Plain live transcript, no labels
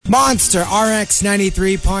Monster RX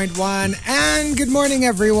 93.1. And good morning,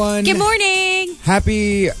 everyone. Good morning.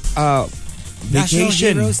 Happy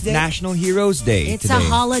vacation. National Heroes Day. It's today. a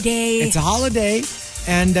holiday. It's a holiday.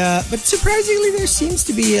 And but surprisingly, there seems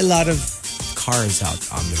to be a lot of cars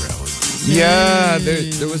out on the road. Yeah,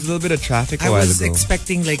 there was a little bit of traffic a while ago. I was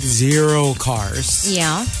expecting like 0 cars.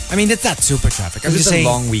 Yeah. I mean, that's not super traffic. I'm just a saying,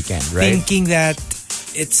 long weekend, right? Thinking that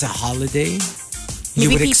it's a holiday, you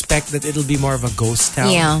would expect that it'll be more of a ghost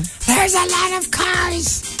town. Yeah. There's a lot of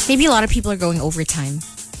cars. Maybe a lot of people are going overtime.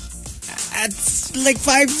 At like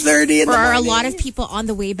 5:30 in the Or are morning. a lot of people on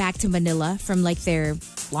the way back to Manila from like their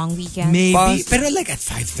long weekend? Maybe. Pero like at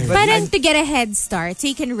 5:30. But then to get a head start so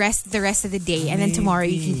you can rest the rest of the day and then tomorrow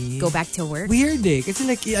you can go back to work. Weird eh. Kasi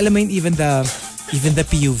like, alam mo yun, even the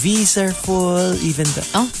PUVs are full. Even the...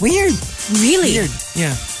 Oh. Weird. Really? Weird.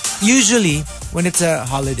 Yeah. Usually, when it's a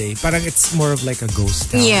holiday, parang it's more of like a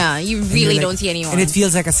ghost town. Yeah, you really don't see anyone. And it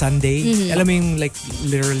feels like a Sunday. Mm-hmm. Alam mo yung like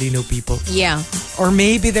literally no people. Yeah. Or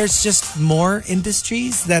maybe there's just more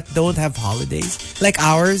industries that don't have holidays. Like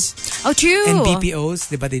ours. Oh, true. And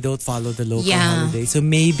BPOs, diba, they don't follow the local holiday. So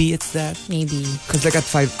maybe it's that. Maybe. Because like at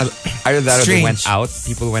 5, either that or they went out.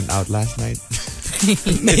 People went out last night.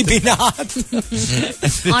 Maybe not.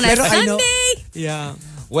 On a Sunday. Yeah.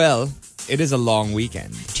 Well, it is a long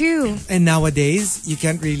weekend. True. And nowadays, you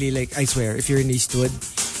can't really like, I swear, if you're in Eastwood,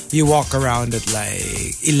 you walk around at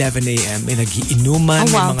like 11 a.m. may nag-iinuman,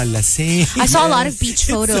 may mga lasing. I saw a lot of beach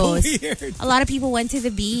photos. It's so weird. A lot of people went to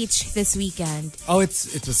the beach this weekend. Oh, it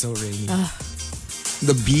was so rainy.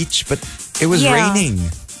 The beach, but it was raining.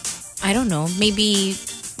 I don't know. Maybe,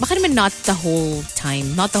 baka naman not the whole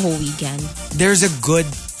time, not the whole weekend. There's a good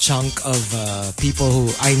chunk of people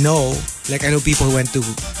who I know people who went to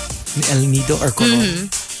El Nido or Coron,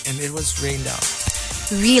 and it was rained out.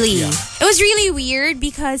 Really? Yeah. It was really weird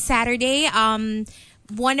because Saturday,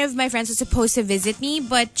 one of my friends was supposed to visit me,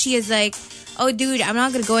 but she is like, oh dude, I'm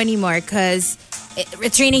not going to go anymore because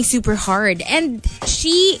it's raining super hard. And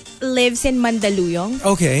she lives in Mandaluyong.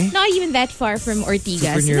 Okay. Not even that far from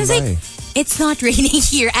Ortigas. Super And I was like, nearby. it's not raining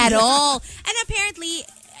here at all. And apparently,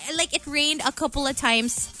 like it rained a couple of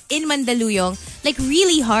times in Mandaluyong, like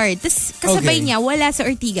really hard. Tas kasabay niya, wala sa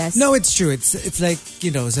Ortigas. No, it's true. It's like,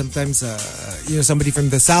 sometimes somebody from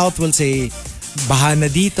the south will say baha na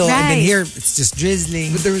dito, and then here it's just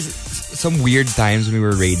drizzling. But there was some weird times when we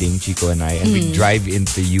were raiding, Chico and I, and we'd drive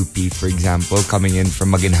into UP, for example, coming in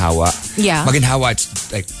from Maginhawa. Yeah. Maginhawa,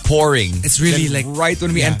 it's like pouring. It's really then like... right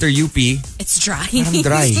when we enter UP, It's dry. parang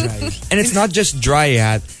dry. And it's not just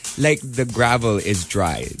dry, like the gravel is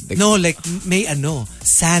dry. No, like may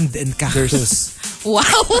sand and cactus. Wow!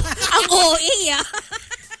 Ang OA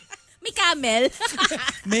May camel.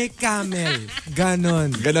 May camel.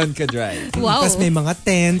 Ganon. Ganon ka dry. Wow. Tapos may mga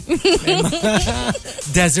tent, may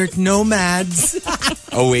mga desert nomads.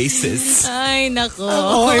 Oasis. Ay, nako.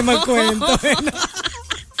 Okay, magkwento.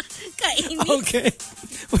 Kainit. Okay.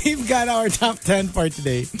 We've got our top 10 for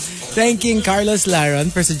today. Thanking Carlos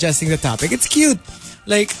Laron for suggesting the topic. It's cute.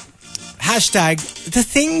 Like, hashtag, the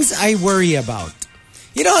things I worry about.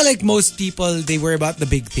 You know how like most people, they worry about the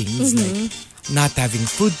big things. Like not having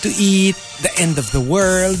food to eat, the end of the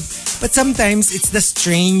world. But sometimes it's the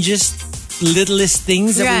strangest, littlest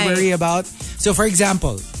things that we worry about. So for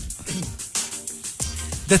example,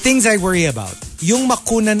 the things I worry about. Yung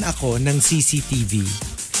makunan ako ng CCTV,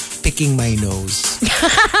 picking my nose.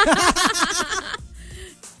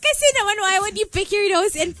 Kasi naman, why would you pick your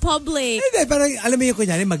nose in public? Hindi, parang alam mo yung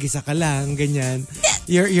kunyari, mag-isa ka lang, ganyan.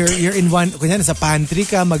 You're in one, kunyari sa pantry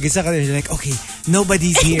ka, mag-isa ka, and you're like, okay,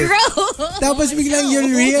 nobody's here. Gross! Tapos biglang you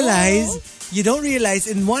don't realize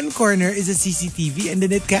in one corner is a CCTV and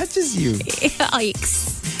then it catches you.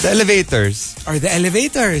 Yikes. The elevators. Or the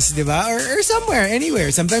elevators, di ba? Or somewhere,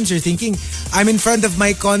 anywhere. Sometimes you're thinking, I'm in front of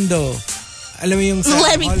my condo. Alam mo yung sa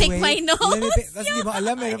Let me hallway, pick my nose. Tapos di mo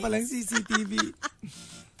alam, meron palang CCTV.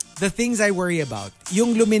 The things I worry about.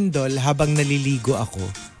 Yung lumindol habang naliligo ako,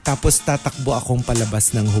 tapos tatakbo akong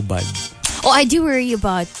palabas ng hubad. Oh, I do worry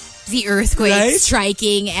about the earthquake Right?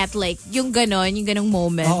 striking at like, yung ganong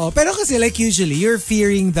moment. Oo, pero kasi like usually, you're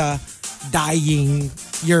fearing the dying,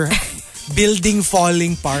 your building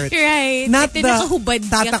falling part. Right. Not Ito the nakahubad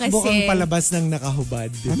ka tatakbo kasi. kang palabas ng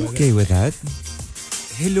nakahubad. Diba? I'm okay with that.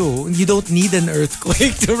 Hello, you don't need an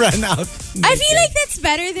earthquake to run out. I feel like that's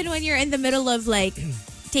better than when you're in the middle of like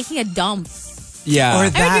taking a dump. Yeah. Or I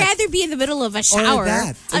would rather be in the middle of a shower.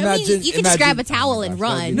 that. I mean, you can just grab a towel and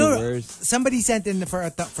run. No. No, somebody sent in for a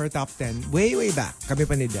top 10 way back. Kami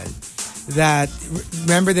pa ni Del. That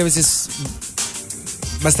remember there was this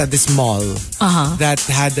this mall that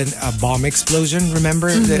had a bomb explosion. Remember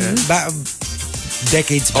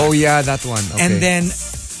decades back. Oh yeah, that one. Okay. And then,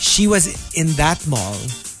 she was in that mall.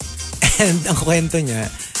 And ang kwento niya,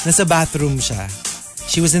 nasa bathroom siya.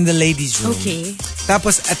 She was in the ladies' room. Okay.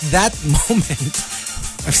 Tapos at that moment,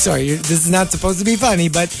 I'm sorry, this is not supposed to be funny,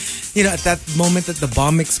 but at that moment that the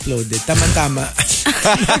bomb exploded, tama-tama.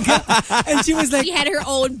 And she was like, She had her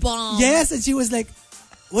own bomb. yes, and she was like,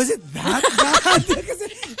 was it that bad? Kasi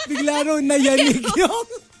bigla raw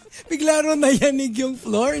nayanig yung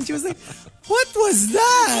floor, and she was like, what was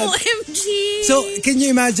that? OMG. So, can you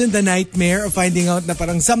imagine the nightmare of finding out na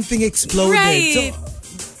parang something exploded? Right.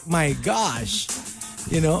 So, my gosh.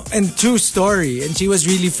 And true story. And she was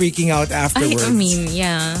really freaking out afterwards. I mean,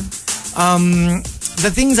 yeah.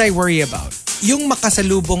 The things I worry about. Yung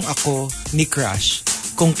makasalubong ako ni crush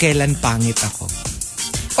kung kailan pangit ako.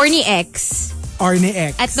 Or ni ex. Or ni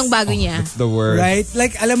ex. At nung bago niya. That's the worst. Right?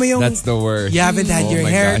 Like, alam mo yung... That's the worst. You haven't had your my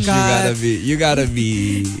haircut. gosh, you gotta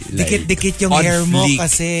be like, dikit-dikit yung on hair mo fleek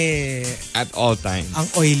kasi at all times. ang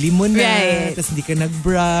oily mo na. Right. Tapos hindi ka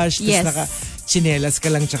nag-brush. Yes. Tapos chinelas ka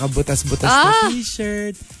lang tsaka butas-butas na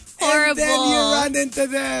t-shirt. Horrible. And then you run into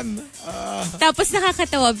them. Tapos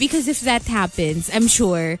nakakatawa because if that happens, I'm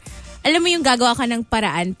sure, alam mo yung gagawa ka ng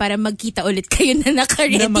paraan para magkita ulit kayo na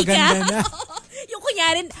naka-ready Na maganda ka. na. Yung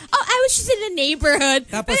kunyari, I was just in the neighborhood.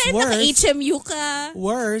 Tapos but worse. naka-HMU ka.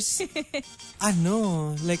 Worse,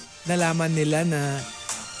 like nalaman nila na,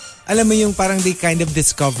 alam mo yung parang they kind of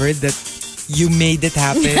discovered that you made it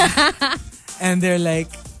happen. And they're like,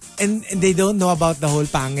 and they don't know about the whole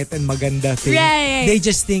pangit and maganda thing. Right. They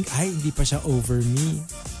just think, ay, hindi pa siya over me.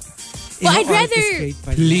 Well, I'd rather- Orchestrate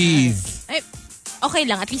pa niya. Please. Ay, okay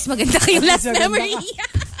lang, at least maganda kayong At last least maganda memory.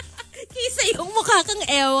 Kaysa yung mukha kang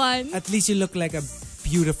ewan. At least you look like a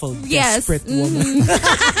beautiful, Yes. desperate woman.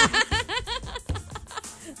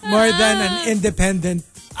 More than an independent,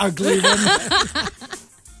 ugly woman.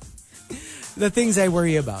 The things I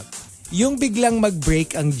worry about. Yung biglang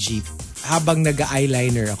mag-break ang jeep habang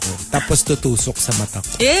nag-eyeliner ako, tapos tutusok sa mata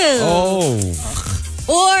ko. Ew. Oh.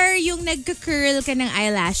 Or yung nagka-curl ka ng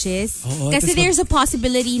eyelashes. Oo, Kasi tas there's a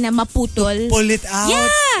possibility na maputol. Pull it out.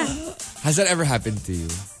 Yeah. Has that ever happened to you?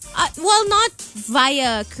 Well, not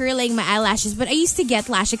via curling my eyelashes, but I used to get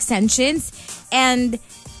lash extensions, and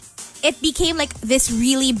it became like this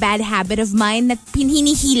really bad habit of mine that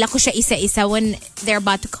hinihila ko siya isa-isa when they're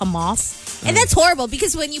about to come off. And that's horrible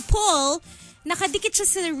because when you pull, nakadikit siya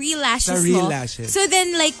sa real lashes Sa real mo. lashes. So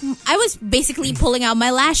then, like, I was basically pulling out my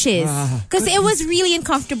lashes because it was really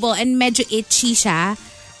uncomfortable and medyo itchy siya.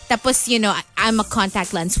 Tapos, I'm a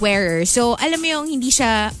contact lens wearer. So, alam mo yung hindi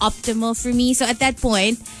siya optimal for me. So, at that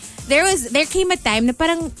point, there came a time na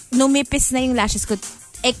parang numipis na yung lashes ko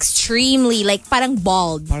extremely, like parang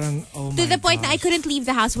bald. Parang, oh my To the point na I couldn't leave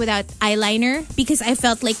the house without eyeliner because I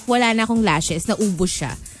felt like wala na akong lashes, naubos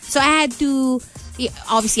siya. So, I had to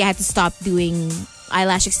stop doing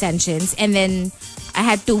eyelash extensions, and then I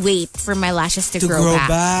had to wait for my lashes to grow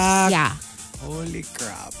back. Yeah. Holy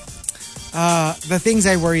crap. The things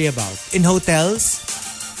I worry about. In hotels,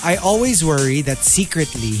 I always worry that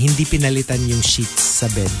secretly, hindi pinalitan yung sheets sa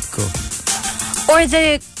bed ko. Or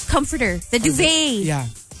the comforter, the duvet. Yeah.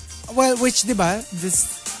 Well, which, diba,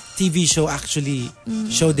 this TV show actually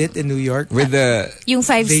showed it in New York. With the Yung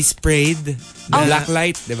They sprayed the black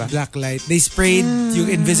light, diba? black light. They sprayed yung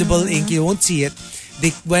invisible ink. You won't see it.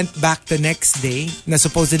 They went back the next day na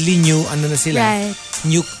supposedly new Right.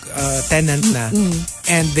 new tenant na.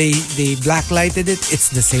 And they blacklighted it. It's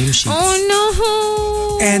the same sheets. Oh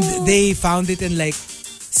no! And they found it in like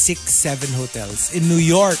 6-7 hotels in New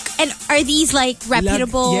York. And are these like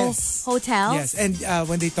reputable Yes. hotels? Yes. And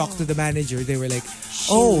when they talked to the manager, they were like,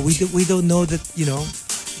 "Oh, we don't know that,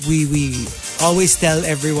 we always tell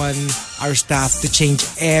everyone, our staff, to change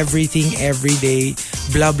everything every day,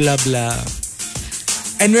 blah blah blah."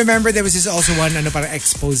 And remember, there was also one parang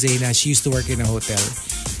expose na she used to work in a hotel.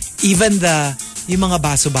 Even yung mga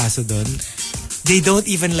baso-baso doon, they don't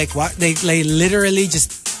even like what they literally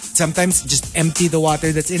sometimes just empty the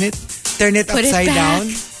water that's in it, turn it Put it upside back.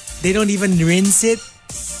 down. They don't even rinse it.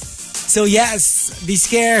 So yes, be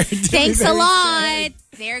scared. Thanks Be a very lot. scared.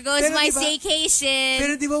 There goes Pero my diba- staycation.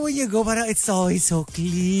 Pero di ba when you go, parang it's always so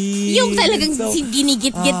clean. Yung talagang So,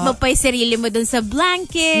 ginigit-git mo pa yung sarili mo dun sa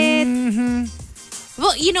blanket.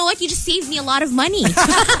 Well, you know what? You just saved me a lot of money.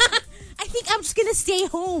 I think I'm just gonna stay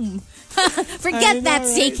home. Forget I know, that right?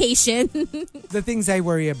 staycation. the things I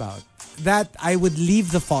worry about, that I would leave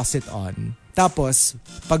the faucet on. Tapos,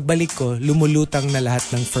 pagbalik ko, lumulutang na lahat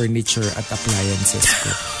ng furniture at appliances ko.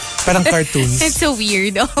 Parang cartoons. It's so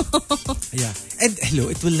weird. Yeah. And hello,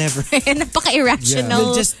 it will never. Napaka-irrational.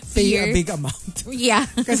 You'll just pay fear. a big amount. Yeah.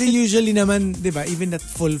 Kasi usually naman, di ba, even at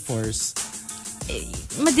full force,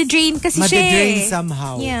 madidrain kasi siya. Madidrain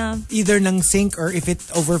somehow. Yeah. Either ng sink or if it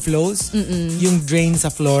overflows, yung drain sa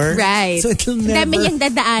floor. Right. So it'll never... Dami niyang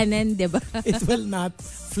dadaanan, di ba? It will not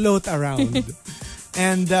float around.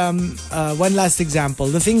 And one last example,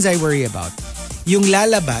 the things I worry about. Yung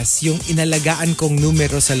lalabas, yung inalagaan kong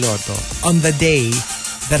numero sa loto on the day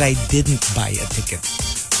that I didn't buy a ticket.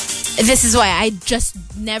 This is why I just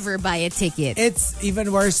never buy a ticket. It's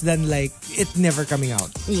even worse than like it never coming out.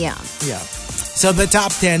 Yeah. Yeah. So the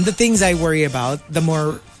top 10, the things I worry about, the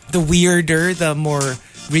weirder, the more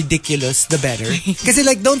ridiculous, the better. Kasi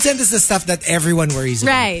like, don't send us the stuff that everyone worries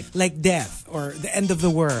about. Right. Like death or the end of the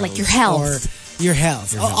world. Like your health. Or your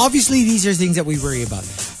health. Obviously, these are things that we worry about.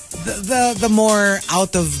 The more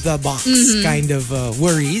out of the box kind of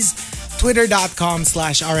worries.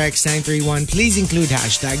 Twitter.com/RX931. Please include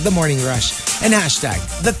hashtag The Morning Rush and hashtag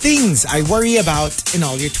The Things I Worry About in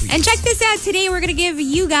all your tweets. And check this out. Today we're going to give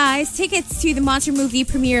you guys tickets to the monster movie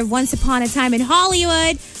premiere of Once Upon a Time in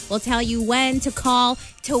Hollywood. We'll tell you when to call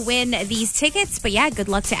to win these tickets. But yeah, good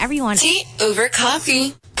luck to everyone. Tea over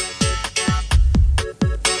coffee.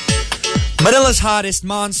 Manila's hottest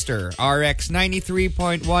monster, RX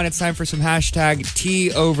 93.1. It's time for some hashtag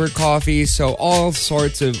tea over coffee. So all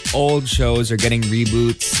sorts of old shows are getting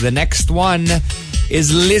reboots. The next one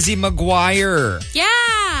is Lizzie McGuire.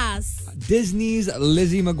 Yes! Disney's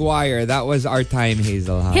Lizzie McGuire. That was our time,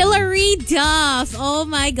 Hazel. Huh? Hilary Duff. Oh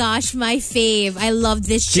my gosh, my fave. I love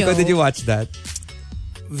this show. Chico, did you watch that?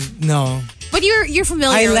 No. But you're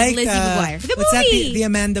familiar with Lizzie McGuire. The what's movie. that? The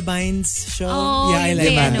Amanda Bynes show? Oh, yeah, I like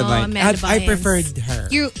Amanda Bynes. Amanda I Bynes. preferred her.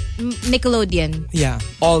 Nickelodeon. Yeah,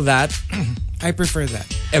 All that I prefer that.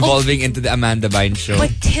 evolving into the Amanda Bynes show.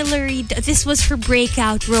 But Hilary, this was her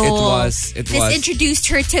breakout role. It This was. introduced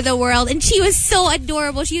her to the world, and she was so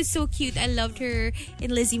adorable. She was so cute. I loved her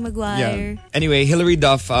in Lizzie McGuire. Anyway, Hilary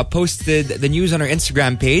Duff posted the news on her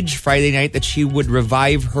Instagram page Friday night that she would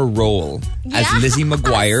revive her role as Yes. Lizzie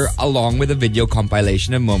McGuire along with a video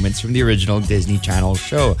compilation of moments from the original Disney Channel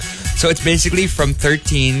show. So it's basically from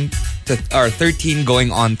 13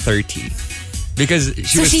 going on 30. Because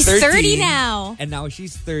she's 30 now. And now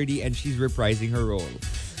she's 30 and she's reprising her role.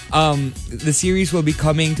 The series will be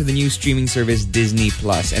coming to the new streaming service Disney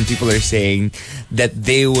Plus, and people are saying that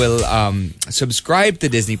they will subscribe to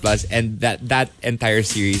Disney Plus, and that entire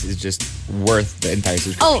series is just worth the entire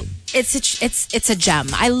subscription. Oh, it's a gem.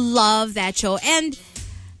 I love that show, and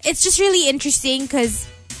it's just really interesting because,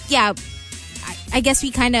 yeah, I guess we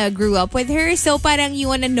kind of grew up with her, so parang you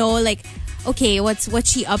want to know like, okay, what's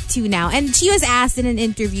she up to now? And she was asked in an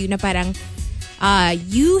interview na parang,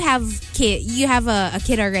 you have a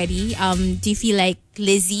kid already. Do you feel like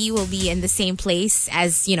Lizzie will be in the same place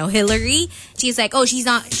as, Hilary? She's like, oh, she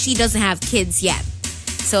doesn't have kids yet.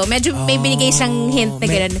 So medyo may binigay siyang hint na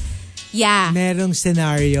ganun. Yeah. Merong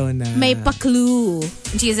scenario na. May pa-clue.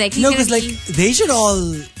 And she's like, No, because like they should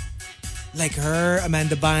all, like her,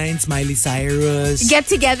 Amanda Bynes, Miley Cyrus, get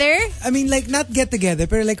together. I mean, like not get together,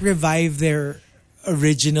 but like revive their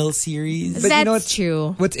original series. But That's you know what's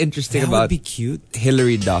true. What's interesting That would about be cute.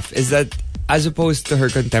 Hilary Duff is that as opposed to her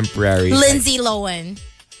contemporaries, Lindsay Lohan.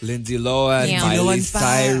 Lindsay Lohan, Yeah. Miley Lohan pa.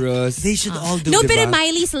 Cyrus. They should all do. No, diba? but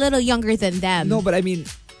Miley's a little younger than them. No, but I mean,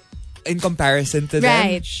 in comparison to them,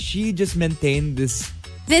 Right. she just maintained this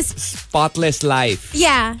This, spotless life.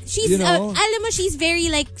 yeah, she's, You know? alam mo, she's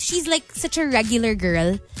like such a regular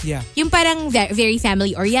girl. Yeah. Yung parang very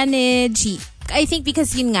family oriented. I think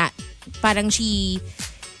because yun nga, parang she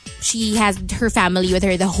has her family with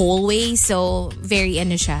her the whole way, so very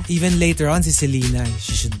ano siya. Even later on, si Selena,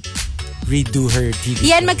 she should redo her TV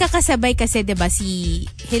Yan show. magkakasabay kasi 'di ba si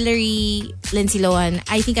Hilary, Lindsay Lohan,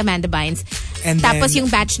 I think Amanda Bynes. And Tapos then yung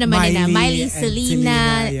batch naman nila, Miley, and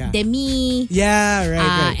Selena, yeah. Demi. Yeah,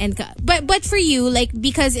 right. And but for you, like,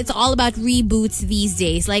 because it's all about reboots these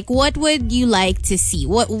days, like what would you like to see?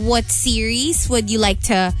 What series would you like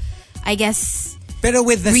to, I guess, Pero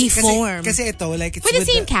with the reform? Kasi ito, like it's With the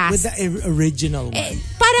same cast. with the original one.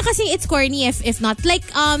 para kasi it's corny if not. Like,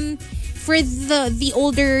 for the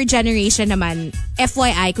older generation naman,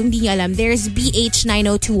 FYI, kung di nyo alam, there's BH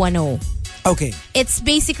 90210. Okay. It's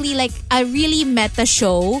basically like a really meta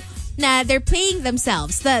show na they're playing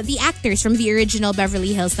themselves. The actors from the original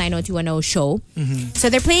Beverly Hills 90210 show. Mm-hmm. So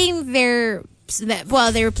they're playing they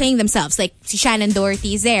were playing themselves. Like si Shannon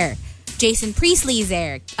Doherty's there. Jason Priestley's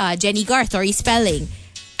there. Jenny Garth, Tori Spelling.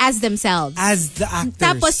 As themselves. As the actors.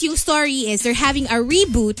 Tapos yung story is they're having a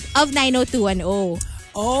reboot of 90210.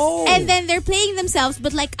 Oh. And then they're playing themselves,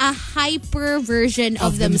 but like a hyper version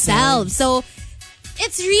of themselves. So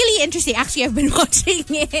it's really interesting. Actually, I've been watching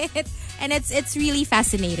it. And it's really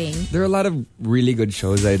fascinating. There are a lot of really good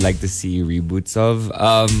shows I'd like to see reboots of.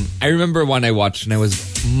 I remember one I watched when I was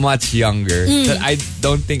much younger that I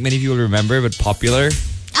don't think many people remember, but Popular.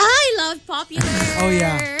 I love Popular. Oh,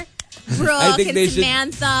 yeah. Brooke think and they should-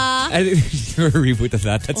 Samantha. I think they should do a reboot of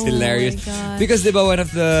that. That's hilarious. my gosh. Because diba, one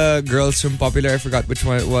of the girls from Popular, I forgot which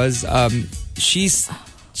one it was. She's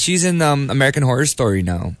in American Horror Story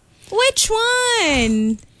now. Which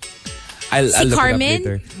one? I'll look Carmen? it up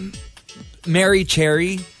later. Mary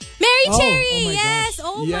Cherry. Mary Oh, Cherry, oh my yes. gosh.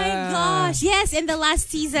 Oh Yeah. my gosh. Yes, in the last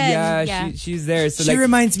season. Yeah, she's there. So She like,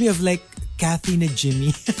 reminds me of like Kathy na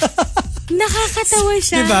Jimmy. Nakakatawa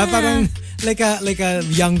siya. Diba? Parang like a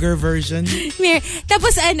younger version.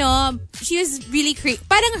 Tapos she was really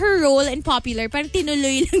parang her role in Popular, parang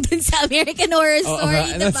tinuloy lang dun sa American Horror Story,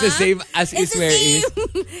 and diba? that's the same as It's Is Where Is.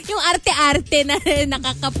 Yung arte-arte na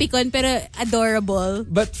nakakapikon pero adorable.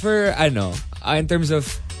 But for in terms of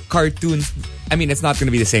cartoons, I mean, it's not going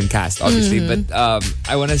to be the same cast, obviously. But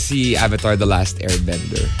I want to see Avatar: The Last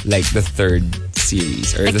Airbender, like the third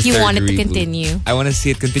series or Like the you third want it to reboot. continue. I want to see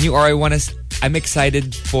it continue, or I'm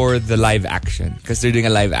excited for the live action because they're doing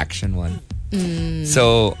a live action one.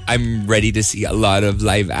 So I'm ready to see a lot of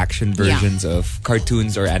live action versions of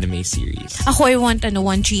cartoons or anime series. Ako, I want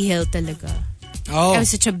One Tree Hill talaga. Oh, I was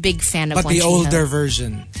such a big fan of but One the Tree older Hill.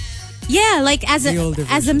 version. Yeah, like as The older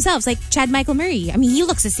version. themselves, like Chad Michael Murray. I mean, he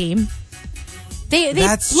looks the same. They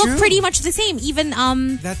That's look true. pretty much the same. Even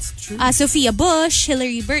That's true. Sophia Bush,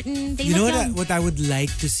 Hillary Burton, they You know look what, young. what I would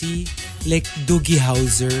like to see? Like Doogie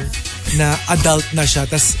Howser na adult na siya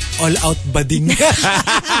tas all out bading.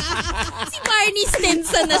 Si Barney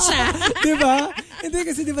Stinson na siya. Diba? Hindi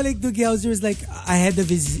kasi diba like Doogie Howser was like ahead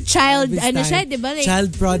of his Child, of his time. siya, diba? Like, Child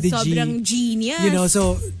prodigy. Sobrang genius. You know,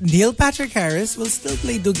 so Neil Patrick Harris will still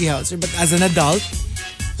play Doogie Howser, but as an adult,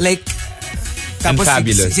 like And tapos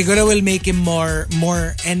fabulous. Siguro will make him more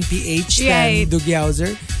NPH Right. than Doogie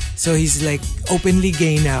Howser. So he's like openly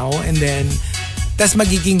gay now, and then tas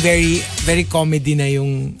magiging very very comedy na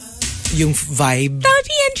yung vibe. That would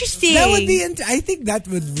be interesting. That would be I think that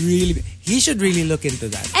would really be, he should really look into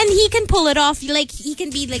that. And he can pull it off. Like, he can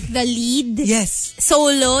be like the lead Yes.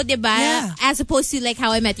 solo, diba? Yeah. As opposed to like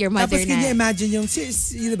How I Met Your Mother Tapos can you na. imagine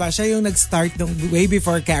diba, siya yung nag-start nung way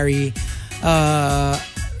before Carrie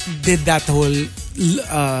did that whole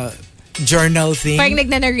journal thing. Parang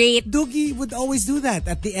nagna-narrate. Doogie would always do that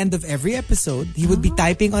at the end of every episode. He would be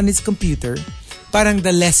typing on his computer parang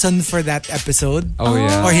the lesson for that episode Oh,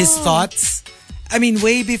 yeah. or his thoughts. I mean,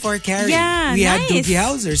 way before Carrie, Yeah, we had nice. Doogie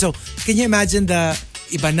Howser. So, can you imagine the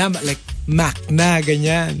iba na, like Mac na,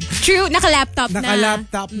 ganyan. True, naka-laptop na.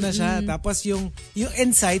 Naka-laptop na siya. Tapos yung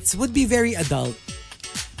insights would be very adult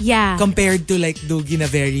Yeah. compared to like Doogie na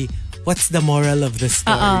very, what's the moral of the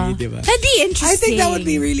story, di ba? That'd be interesting. I think that would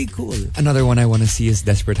be really cool. Another one I want to see is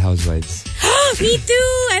Desperate Housewives. Me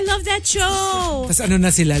too! I love that show! Tapos ano na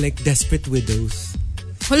sila, like Desperate Widows.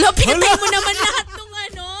 Hala, pinatay mo naman lahat nung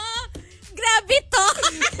Grabe to!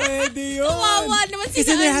 Pwede yun. Kawawa naman sila,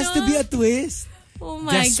 Kasi there has to be a twist. Oh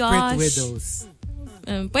my Desperate gosh. Widows.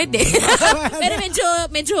 Pwede. Pero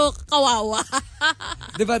medyo kawawa.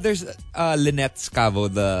 Diba, there's Lynette Scavo,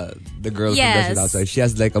 the girl Yes. from Desperate Housewives. She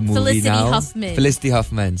has like a movie Felicity now. Huffman. Felicity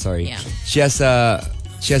Huffman, sorry. Yeah. She has a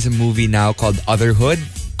movie now called Otherhood.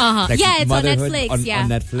 Uh-huh. Like Yeah, it's on motherhood Netflix. on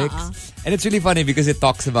Netflix. And it's really funny because it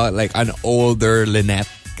talks about like an older Lynette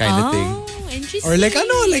kind of thing. Oh, interesting. Or like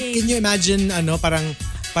can you imagine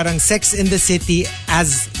parang Sex in the City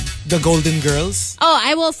as the Golden Girls? Oh,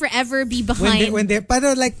 I will forever be behind. When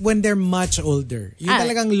they're much older. Yung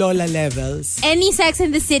talagang Lola levels. Any Sex in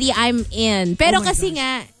the City, I'm in. Pero Oh my kasi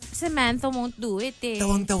nga, Samantha won't do it eh.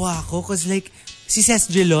 Tawang-tawa ako because like si Ces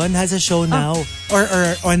Gelon has a show now or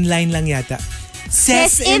online lang yata.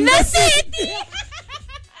 Sex in the City!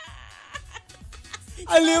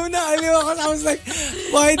 Aliw ako. I was like,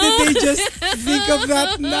 why did they just think of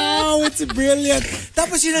that now? It's brilliant.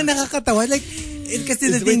 Tapos yun ang nakakatawa. Like,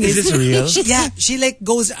 kasi the thing is this real? She like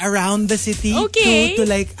goes around the city Okay. to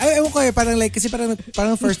like, ewan ko parang like, kasi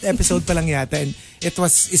parang first episode pa lang yata and it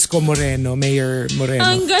was Isko Moreno, Mayor Moreno.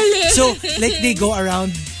 Ang galing. So, like they go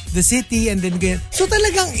around the city and then ganyan. So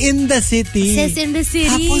talagang in the city. Sex in the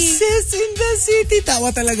City. Tapos Sis in the City.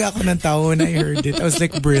 Tawa talaga ako ng tawa when I heard it. I was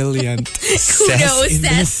like, brilliant. Kudos, in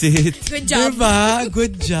the Seth. city. Good job. Diba?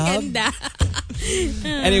 Good job. Ganda.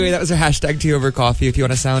 Anyway, that was our hashtag Tea Over Coffee. If you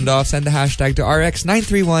want to sound off, send the hashtag to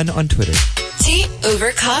RX931 on Twitter. Tea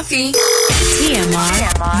over coffee.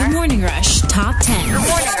 TMR. The Morning Rush Top 10. The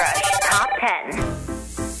Morning Rush Top 10.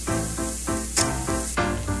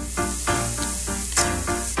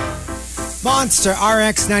 Monster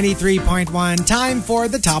RX 93.1. Time for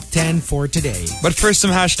the top 10 for today. But first, some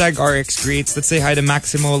hashtag RX greets. Let's say hi to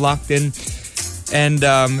Maximo locked in. And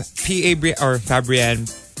Fabrienne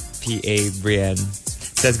P.A. Brienne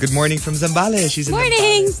says good morning from Zambales. She's in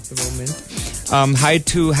Morning. Zambales at the moment. Hi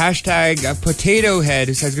to hashtag Potato Head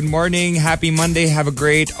who says good morning, happy Monday, have a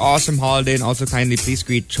great, awesome holiday, and also kindly please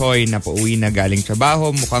greet Choi na pauwi na galing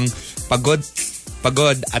trabaho. Mukhang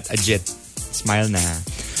pagod at ajit. Smile na.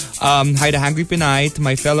 Hi to Hungry Pinay, to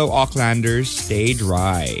my fellow Aucklanders, stay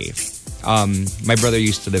dry. My brother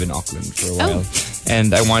used to live in Auckland for a while.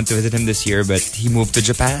 And I wanted to visit him this year, but he moved to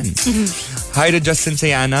Japan. Hi to Justin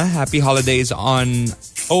Sayana. Happy holidays on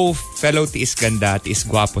fellow Tiis Ganda, Tiis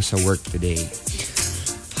Guapo sa work today.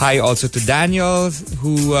 Hi also to Daniel,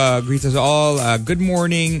 who greets us all. Good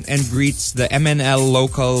morning and greets the MNL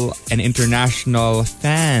local and international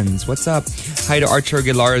fans. What's up? Hi to Archer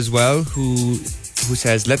Aguilar as well, who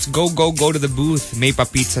says, let's go to the booth. May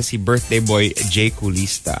pa-pizza si birthday boy Jay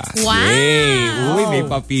Kulista. Wow! Yay! Uy, may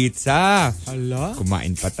pa-pizza. Hala?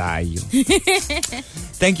 Kumain pa tayo.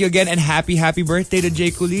 Thank you again and happy birthday to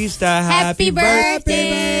Jay Kulista. Happy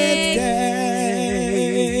birthday!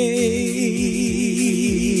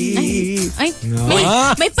 Ay,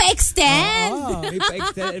 may pa-extend! May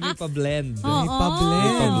pa-extend and may pa-blend. May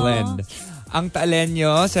pa-blend. Ang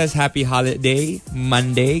Talenyo says happy holiday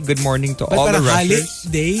Monday. Good morning to all the rushers.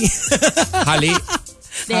 Holiday.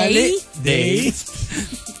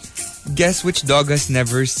 Guess which dog has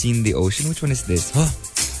never seen the ocean? Which one is this? Huh?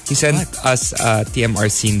 He sent us a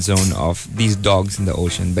TMR scene zone of these dogs in the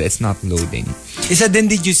ocean, but it's not loading. Isa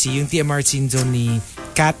din, did you see yung TMR scene zone ni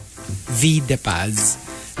Cat V. De Paz?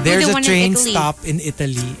 There's the a one in train Italy. stop in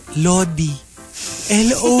Italy. Lodi.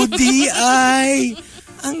 L-O-D-I.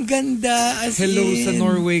 Ang ganda as Hello in. sa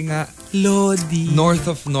Norway nga. Lodi. North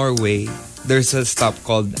of Norway, there's a stop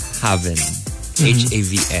called Haven.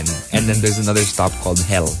 H-A-V-N. And then there's another stop called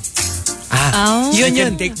Hell. Oh. Yun. You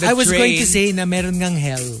can take the I was going train. to say na meron ngang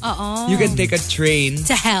hell. You can take a train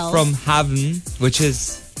To Hell. from Haven, which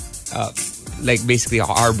is like basically a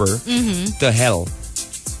harbor, to Hell.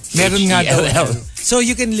 Meron nga daw H-E-L-L. hell. So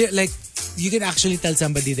you can you can actually tell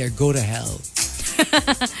somebody there, go to hell.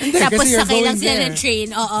 Tapos kasi you're sakay lang going sila there. ng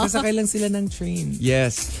train. Oo. Masakay lang sila ng train.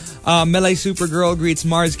 Yes. Melay Supergirl greets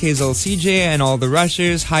Mars, Hazel, CJ, and all the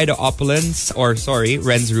rushers. Hi to Opulence,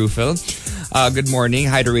 Renz Rufil. Good morning.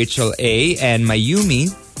 Hi to Rachel A. and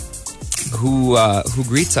Mayumi, who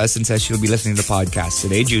greets us and says she'll be listening to the podcast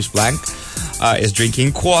today. Juice Blank is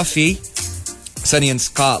drinking coffee. Sunny in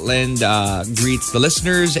Scotland greets the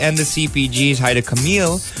listeners and the CPGs. Hi to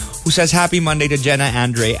Camille, who says happy Monday to Jenna,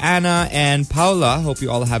 Andre, Anna, and Paula. Hope you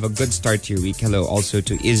all have a good start to your week. Hello also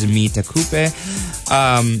to Izmi Takupe,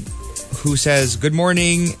 who says good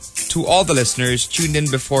morning to all the listeners tuned in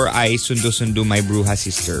before I sundo my bruja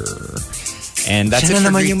sister. And that's Siya it na for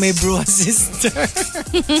naman greets. yung may bruja sister.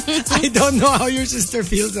 I don't know how your sister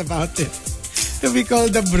feels about it. To be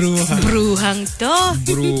called a bruja. Bruhang to.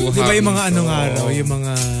 Bruja. Di ba yung mga ano nga raw, yung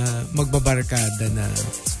mga magbabarkada na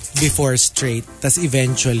before straight, tas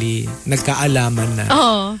eventually nagkaalaman na.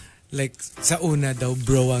 Oh. Like, sa una daw,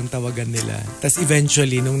 bro ang tawagan nila. Tas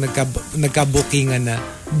eventually, nung nagkabukingan na,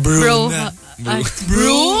 bro na.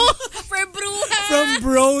 Bro? For bruha. From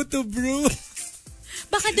bro to bro.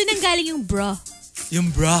 Baka doon ang galing yung bro. Yung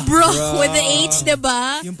bra. Bro with the H,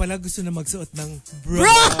 diba? Yung pala gusto na magsuot ng bra.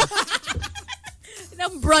 Bro!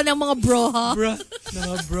 Ng bro ng mga bro, ha? Bra.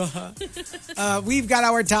 Mga bra. We've got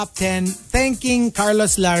our top 10. Thanking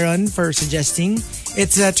Carlos Laron for suggesting.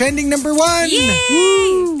 It's trending number 1.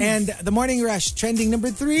 Yay! And the Morning Rush, trending number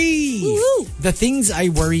 3. Woo-hoo. The things I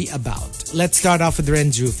worry about. Let's start off with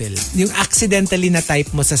Renz Rufil. Yung accidentally na type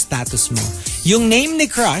mo sa status mo. Yung name ni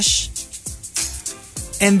crush,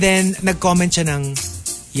 and then nag-comment siya ng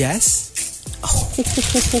yes.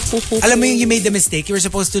 Alam mo yung you made the mistake. You were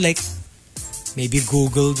supposed to maybe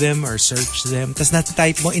Google them or search them. Tapos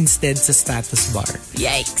nata-type mo instead sa status bar.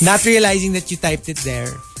 Yikes. Not realizing that you typed it there.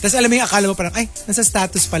 Tapos alam mo yung akala mo parang, ay, nasa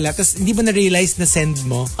status pala. Tapos hindi mo na-realize na send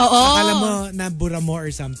mo. Oo. Akala mo na bura mo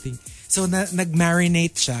or something. So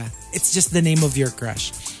nag-marinate siya. It's just the name of your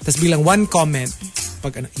crush. Tapos bilang one comment,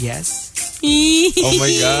 pag yes? Oh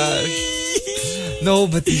my gosh. No,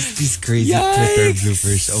 but these crazy Twitter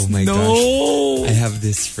bloopers. Oh my gosh. I have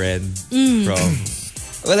this friend from,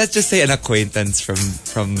 well, let's just say an acquaintance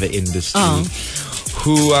from the industry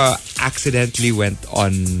who accidentally went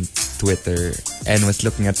on Twitter and was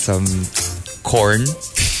looking at some corn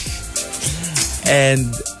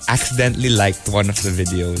and accidentally liked one of the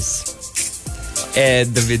videos.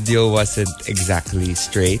 And the video wasn't exactly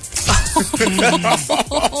straight.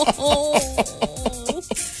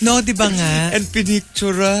 No, di ba nga? And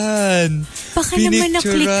pinicturan. Baka naman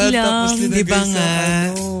na-click lang. Di ba nga?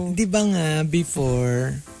 Di ba nga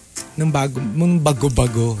before, nung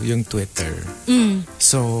bago-bago yung Twitter.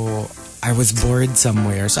 So, I was bored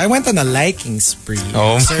somewhere. So, I went on a liking spree.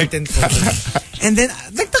 Oh of certain photos. And then,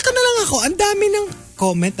 nagtaka na lang ako. Ang dami ng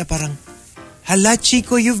comment na parang, hala,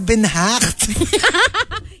 Chico, you've been hacked.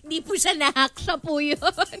 Hindi po siya na-hack. Siya po yun.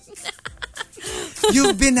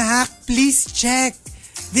 You've been hacked. Please check.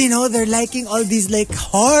 You know, they're liking all these like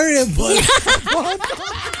horrible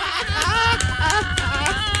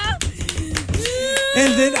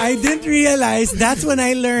And then I didn't realize, that's when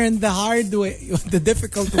I learned the hard way, the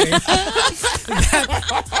difficult way,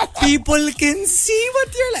 that people can see what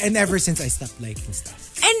you're like. And ever since I stopped liking stuff.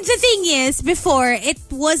 And the thing is, before, it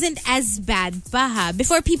wasn't as bad pa ha.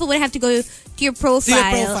 Before, people would have to go to your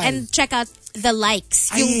profile and check out the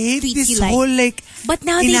likes. I hate tweets this you like. whole like, but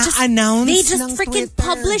now they just ng freaking Twitter.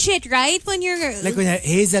 publish it, right? When you're like when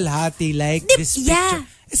Hazel Hati like this picture. Yeah.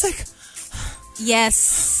 It's like,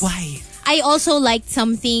 yes. why? I also liked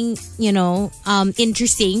something,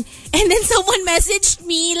 interesting. And then someone messaged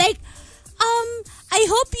me like, I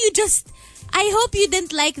hope you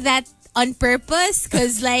didn't like that on purpose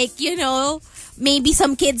because maybe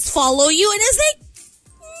some kids follow you. And it's like,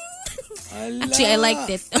 actually, I liked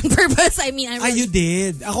it on purpose. I mean, you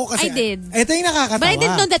did. Ako kasi, I did. Ito yung nakakatawa. But I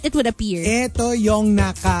didn't know that it would appear. Ito yung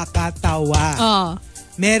nakakatawa. Oh.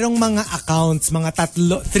 Merong mga accounts,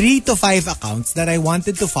 3 to 5 accounts that I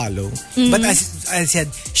wanted to follow. But as I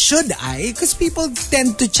said, should I? Because people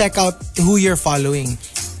tend to check out who you're following.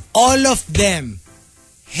 All of them,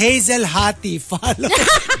 Hazel Hati follow.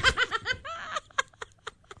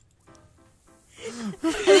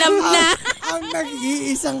 Alam na. Ang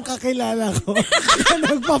nag-iisang kakilala ko na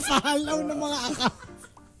nagpa-follow ng mga account.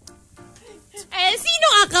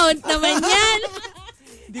 Sinong account naman yan?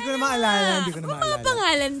 Hindi ko na maalala. Mga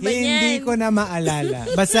pangalan ba yan? Hindi ko na maalala.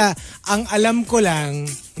 Basta, ang alam ko lang,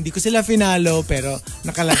 hindi ko sila finalo, pero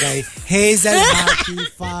nakalagay, Hazel Hati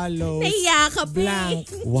follows Naiya ka pa. blank.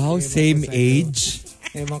 Wow, same age.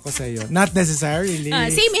 Ewan ko sa'yo. Not necessarily.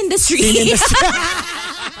 Same industry.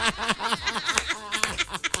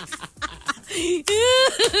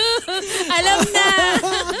 Alam na.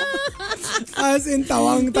 As in,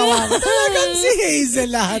 tawang-tawa ko. Talagang si Hazel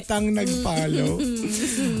lahat ang nag-follow.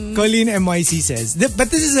 Colleen MYC says,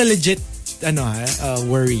 but this is a legit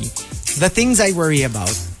worry. The things I worry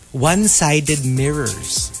about, one-sided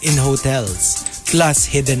mirrors in hotels, plus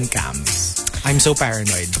hidden cams. I'm so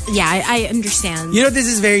paranoid. Yeah, I understand. You know, this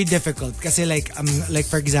is very difficult kasi like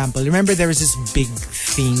for example, remember there was this big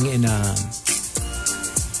thing in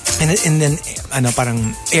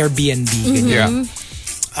parang Airbnb. Yeah.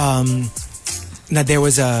 Na there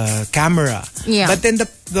was a camera. Yeah. But then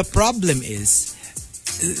the problem is,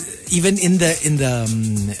 even in the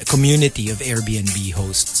community of Airbnb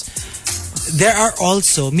hosts, there are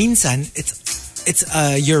also minsan it's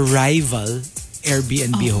your rival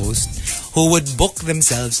Airbnb host who would book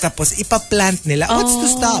themselves tapos ipaplant nila. What's to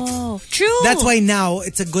stop? True. That's why now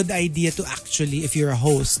it's a good idea to actually, if you're a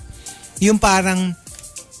host, yung parang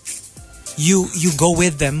you go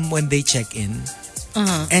with them when they check in,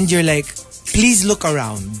 and you're like, please look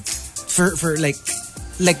around for like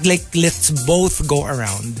let's both go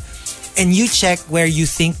around and you check where you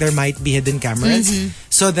think there might be hidden cameras,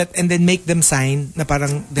 so that, and then make them sign na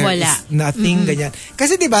parang there is nothing ganyan.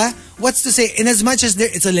 Kasi diba, what's to say, in as much as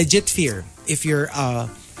it's a legit fear if you're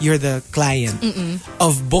the client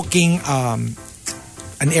of booking an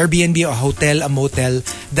Airbnb, a hotel, a motel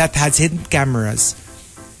that has hidden cameras,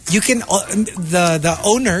 you can the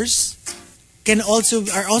owners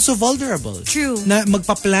are also vulnerable. True. Na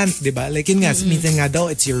magpa-plant, 'di ba? Like yun nga, minsan nga daw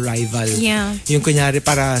it's your rival. Yeah. Yung kunyari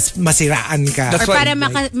para masiraan ka. Or para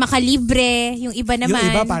makalibre, yung iba naman.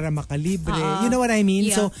 Yung iba para makalibre. You know what I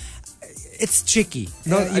mean? Yeah. So it's tricky.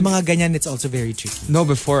 No, yung mga ganyan, it's also very tricky. No,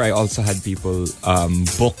 before I also had people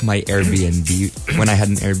book my Airbnb when I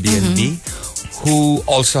had an Airbnb who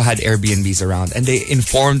also had Airbnbs around, and they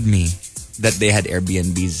informed me that they had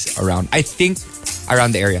Airbnbs around. I think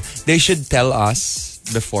around the area. They should tell us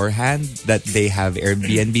beforehand that they have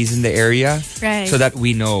Airbnbs in the area, right, so that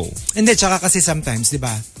we know. Hindi, tsaka kasi sometimes, di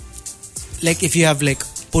ba? Like if you have like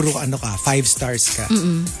puro 5 stars ka.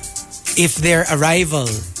 If they're a rival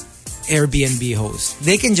Airbnb host,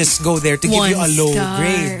 they can just go there to give you a low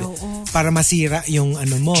grade para masira yung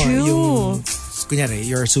mo, yung kunyari,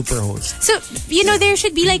 you're a super host. So, there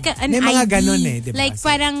should be like an may mga ID. ganun diba? Like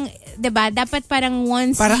parang diba, dapat parang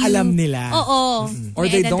once Para alam nila. Oo. Or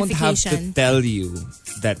may they don't have to identification. tell you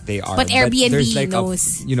that they are. But Airbnb there's like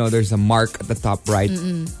knows. There's a mark at the top right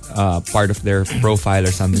part of their profile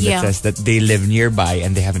or something Yeah. that says that they live nearby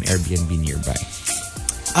and they have an Airbnb nearby.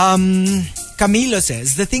 Camilo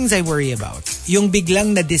says, the things I worry about, yung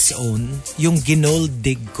biglang na-disown, yung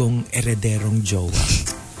ginoldig kong erederong jowa.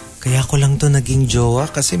 Kaya ko lang to naging jowa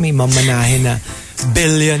kasi may mamanahin na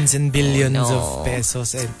billions and billions of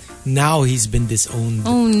pesos and now he's been disowned.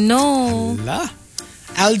 Oh no. Ala.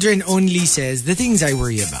 Aldrin only says, the things I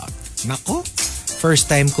worry about. Nako, first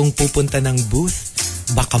time kong pupunta ng booth,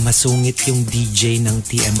 baka masungit yung DJ ng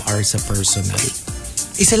TMR sa personal.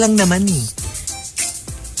 Isa lang naman eh.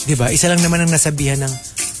 Diba? Isa lang naman ang nasabihan ng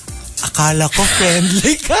akala ko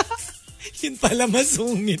friendly ka. Yun pala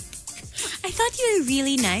masungit. I thought you were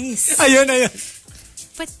really nice. Ayun.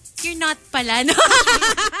 But you're not pala, no?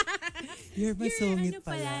 You're masungit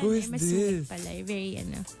pala. Who is this? Pala. Very,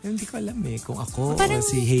 Hindi ko alam eh kung ako parang, o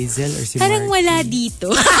si Hazel or si parang Markki. wala dito.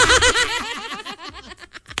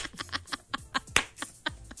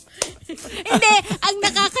 Hindi, ang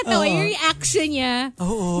nakakatawa, yung reaction niya.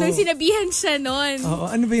 Oo. Nung sinabihan siya nun.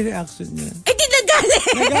 Oo, ano ba yung reaction niya? Ay, di nagalit!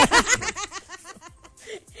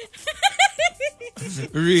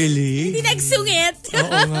 Really? Hindi nagsungit.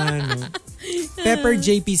 Oo nga, no. Pepper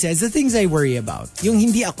JP says, the things I worry about, yung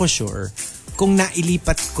hindi ako sure kung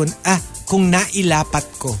kung nailapat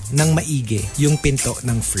ko ng maigi yung pinto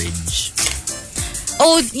ng fridge.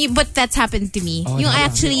 Oh, but that's happened to me. Oh, yung I that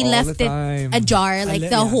actually happens all left the it time. ajar like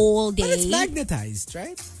the whole day. But it's magnetized,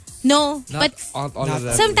 right? No, Not but all of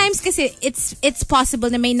that. sometimes kasi it's possible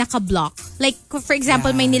na may naka-block. Like, for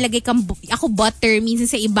example, may nilagay kang, ako butter, minsan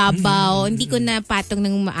sa ibabaw, hindi ko na patong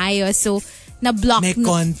ng maayos. So, na-block. May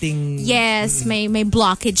konting... Yes, may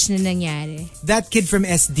blockage na nangyari. That kid from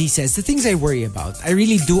SD says, the things I worry about, I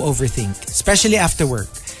really do overthink, especially after work.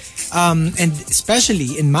 And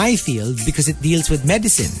especially in my field because it deals with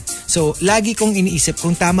medicine. So, lagi kong iniisip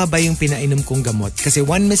kung tama ba yung pinainom kong gamot. Kasi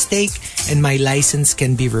one mistake and my license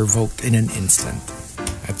can be revoked in an instant.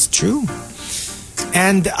 That's true.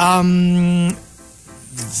 And,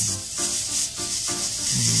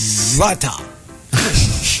 what up?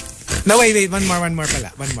 No, wait. One more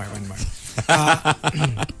pala. One more.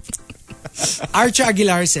 Archer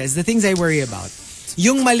Aguilar says, the things I worry about.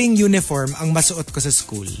 Yung maling uniform ang masuot ko sa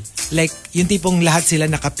school. Like, yung tipong lahat sila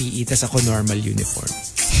naka-PE tas ako normal uniform.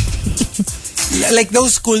 Like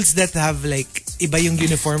those schools that have like, iba yung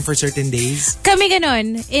uniform for certain days. Kami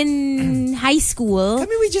ganon. In high school.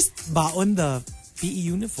 Kami we just baon the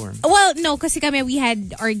PE uniform. Well, no, kasi kami we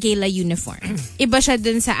had our gala uniform. Iba siya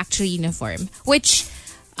dun sa actual uniform. Which,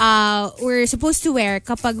 we're supposed to wear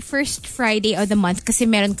kapag first Friday of the month kasi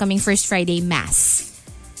meron kaming first Friday mass.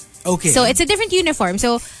 Okay. So, it's a different uniform.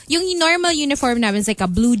 So, yung normal uniform namin is like a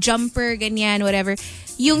blue jumper, ganyan, whatever.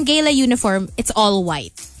 Yung gala uniform, it's all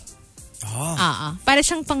white. Para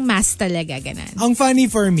siyang pang mass talaga, ganan. Ang funny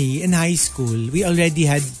for me, in high school, we already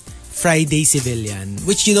had Friday civilian,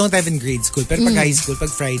 which you don't have in grade school. Pero pag high school,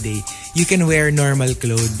 pag Friday, you can wear normal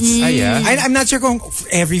clothes. Yeah. I'm not sure kung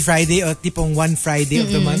every Friday o tipong one Friday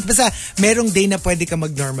of the month. Basta merong day na pwede ka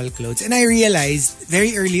mag-normal clothes. And I realized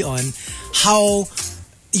very early on how,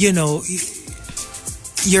 your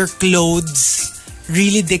clothes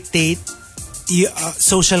really dictate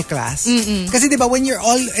social class. Kasi diba when you're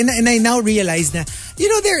all and I now realize na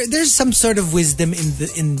there's some sort of wisdom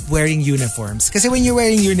in wearing uniforms. Kasi when you're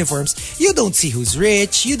wearing uniforms, you don't see who's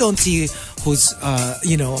rich, you don't see who's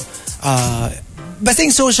basta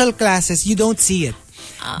yung social classes, you don't see it.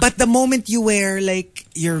 But the moment you wear like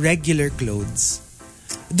your regular clothes,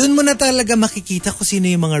 doon mo na talaga makikita kung sino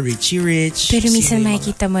yung mga rich. Pero minsan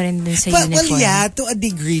makikita mo rin dun sa uniform. Well, yeah, to a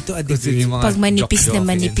degree. Pag manipis na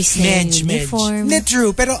yung uniform. Not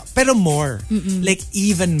true, pero more. Like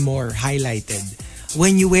even more highlighted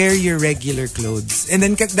when you wear your regular clothes. And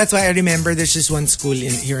then that's why I remember there's just one school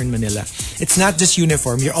here in Manila. It's not just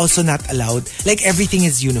uniform. You're also not allowed. Like everything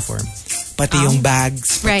is uniform. Pati yung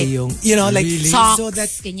bags, pati yung, like socks, so that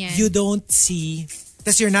ganyan. you don't see.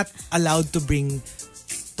 That's you're not allowed to bring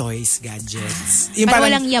toys, gadgets. Parang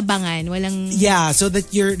walang yabangan, Yeah, so that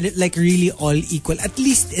you're like really all equal, at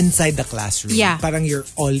least inside the classroom. Yeah. Parang you're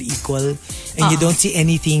all equal and you don't see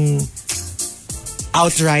anything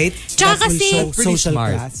outright Tsaka that will kasi, show Pretty social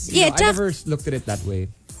smart. class. Yeah, I never looked at it that way.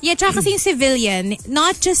 Yeah, tsaka kasi yung civilian,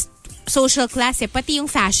 not just social class, pati yung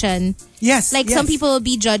fashion. Yes. Like yes. some people will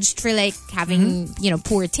be judged for like having,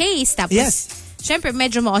 poor taste. Tapos, Yes. syempre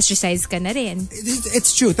medyo ma-ostracize ka na rin.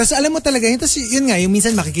 It's true. Tapos alam mo talaga yun. Tapos yun nga, yung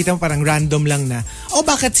minsan makikita mo parang random lang na,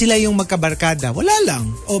 bakit sila yung magkabarkada? Wala lang.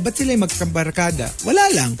 Ba't sila yung magkabarkada? Wala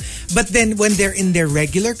lang. But then when they're in their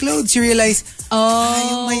regular clothes, you realize,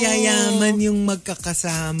 yung mayayaman yung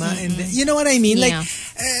magkakasama. And you know what I mean? Yeah.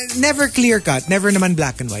 Like, never clear cut, never naman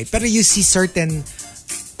black and white. Pero you see certain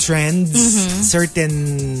trends,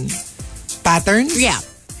 certain patterns. Yeah.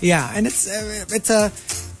 Yeah, and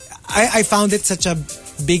I found it such a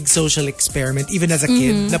big social experiment even as a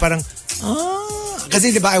kid na parang kasi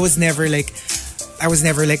diba I was never like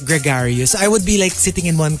gregarious. I would be like sitting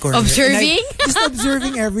in one corner Observing? just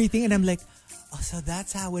observing everything, and I'm like, so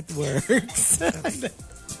that's how it works.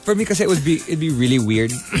 For me, kasi it'd be really weird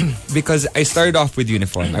because I started off with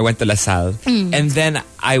uniform. I went to La Salle, and then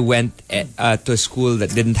I went to a school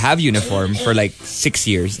that didn't have uniform for like 6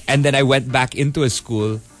 years, and then I went back into a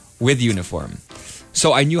school with uniform.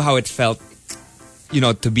 So I knew how it felt,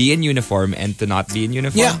 to be in uniform and to not be in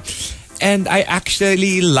uniform. Yeah. And I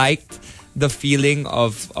actually liked the feeling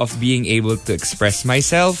of being able to express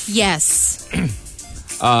myself. Yes.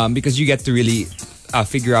 Because you get to really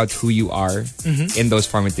figure out who you are in those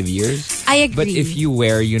formative years. I agree. But if you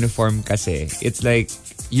wear uniform kasi, it's like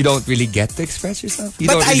you don't really get to express yourself. You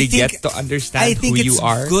don't really get to understand who you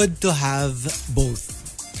are. I think it's good to have both.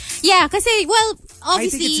 Yeah, kasi, well,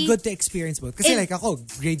 obviously... I think it's good to experience both. Kasi like ako,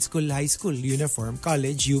 grade school, high school, uniform,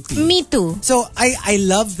 college, UP. Me too. So, I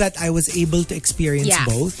love that I was able to experience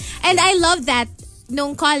both. And I love that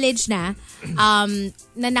nung college na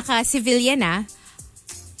naka-civilian na,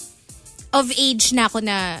 of age na ako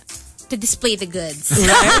na to display the goods.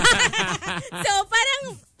 Right? So,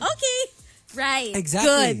 parang, okay. Right.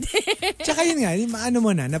 Exactly. Good. Tsaka yun nga, ano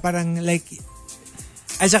mo na parang like,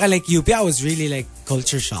 at saka like UP, I was really like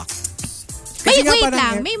culture shocked. Wait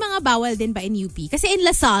lang, may mga bawal din ba in UP? Kasi in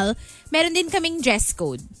La Salle, meron din kaming dress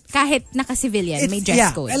code. Kahit naka-civilian, may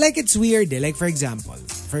dress code. Like it's weird eh. Like for example,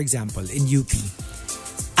 in UP,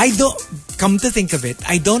 I don't, come to think of it,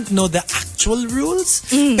 I don't know the actual rules.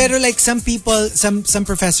 Pero like some people, some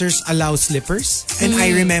professors allow slippers. And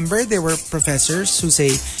I remember there were professors who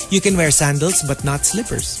say, you can wear sandals but not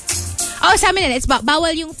slippers. Sa amin it's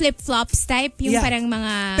bawal yung flip-flops type, yung parang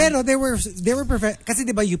mga... Pero there were kasi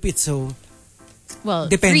diba UP it's so... Well,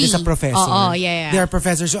 depende free. sa professor. Yeah. There are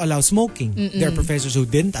professors who allow smoking. There are professors who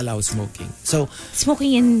didn't allow smoking. So...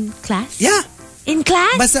 Smoking in class? Yeah. In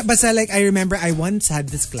class? Basta like I remember I once had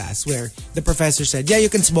this class where the professor said, yeah, you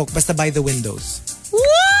can smoke basta by the windows.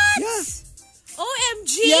 What? Yeah.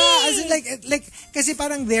 OMG! Yeah, as in like kasi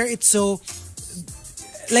parang there it's so...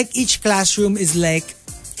 Like each classroom is like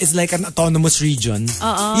an autonomous region.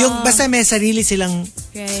 Yung basta may sarili silang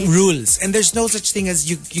rules, and there's no such thing as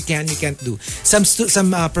you can't do. Some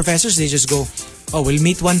professors, they just go, we'll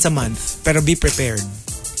meet once a month, pero be prepared.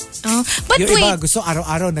 But yung wait. iba gusto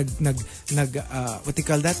araw-araw nag what do you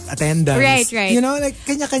call that? Attendance. Right. You know, like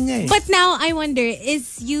kanya-kanya eh. But now I wonder,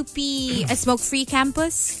 is UP a smoke-free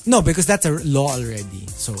campus? No, because that's a law already.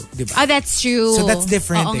 So, diba? Oh, that's true. So that's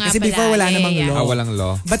different. Oo Eh. nga Kasi pala. before wala namang law. Walang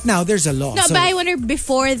law. But now there's a law. No, so, but I wonder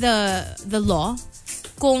before the law,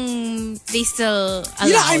 kung they still allowed.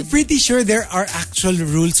 you know, I'm pretty sure there are actual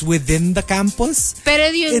rules within the campus.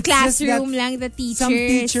 Pero yung It's just classroom that lang, the teachers. Some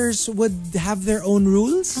teachers would have their own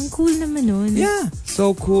rules. Ang cool naman nun. Yeah.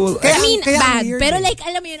 So cool. Kaya, I mean, kaya bad. weird Pero eh. like,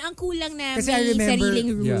 alam mo yun, ang cool lang na Kasi may I remember, sariling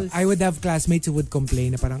rules. I would have classmates who would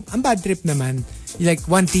complain na parang, ang bad trip naman. Like,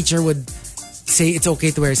 one teacher would say it's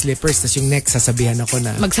okay to wear slippers, tas yung next sasabihan ako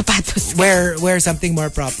na, Magsapatos. wear something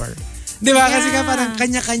more proper. Di ba? Kasi ka parang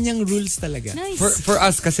kanya-kanyang rules talaga. Nice. For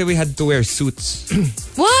us, kasi we had to wear suits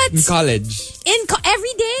What? in college.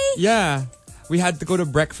 Every day? Yeah. We had to go to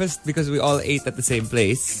breakfast because we all ate at the same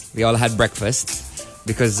place. We all had breakfast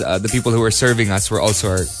because the people who were serving us were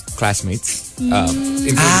also our classmates.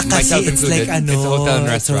 Myself kasi it's included. like It's a hotel and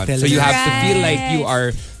it's restaurant. hotel So you have to Right. feel like you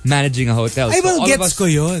are managing a hotel. Ay, So well, all of gets us, ko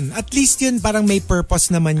yun. At least yun, parang may purpose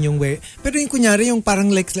naman yung way. Pero yung kunyari, yung parang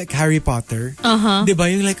like Harry Potter. Di ba?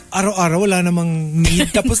 Yung like, araw-araw, wala namang need.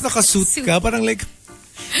 Tapos nakasuit ka. Parang like,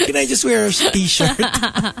 can I just wear a t-shirt?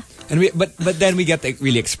 and but then we get to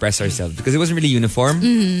really express ourselves because it wasn't really uniform.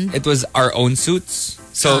 It was our own suits.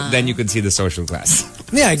 So then you could see the social class.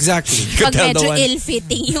 Yeah, exactly. Pag tell the medyo one.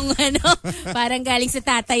 ill-fitting yung ano, parang galing sa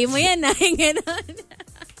tatay mo yan, yung ganon.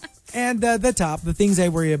 And the things I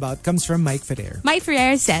worry about comes from Mike Ferrer. Mike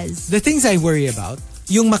Ferrer says, The things I worry about,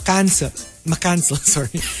 yung makancel,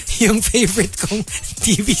 sorry, yung favorite kong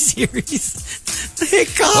TV series.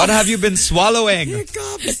 Hiccups! What have you been swallowing?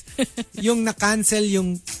 Hiccups! Yung na-cancel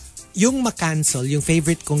yung yung ma-cancel yung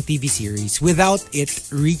favorite kong TV series without it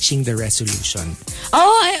reaching the resolution.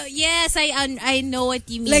 Yes, I know what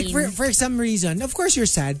you mean. Like for some reason, of course you're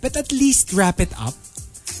sad, but at least wrap it up.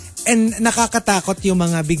 And nakakatakot yung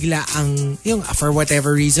mga bigla yung for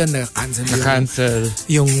whatever reason, Cancel.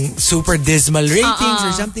 yung super dismal ratings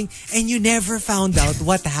or something, and you never found out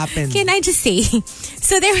what happened. Can I just say,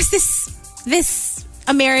 so there was this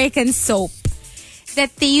American soap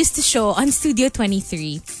that they used to show on Studio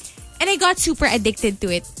 23. And I got super addicted to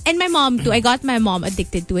it. And my mom too. I got my mom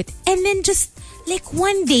addicted to it. And then just like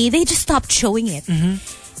one day, they just stopped showing it. And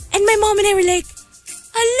my mom and I were like,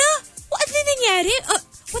 "Hala, what nangyari?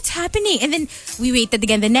 What's happening?" And then we waited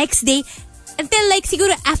again the next day until like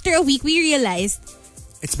siguro after a week we realized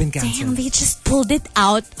It's been damn, canceled. they just pulled it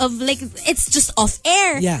out of like it's just off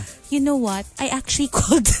air. Yeah. You know what? I actually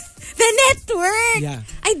called the network. Yeah.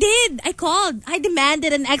 I did. I called. I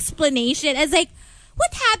demanded an explanation. I was like,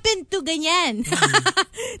 what happened to ganyan?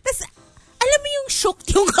 Tas, alam mo yung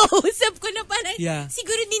shocked yung kausap ko na parang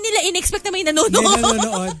siguro di nila in-expect na may nanonood.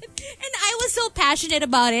 And I was so passionate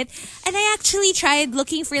about it. And I actually tried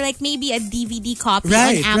looking for like maybe a DVD copy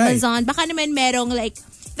on Amazon. Baka naman merong like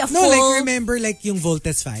the full... No, like remember like yung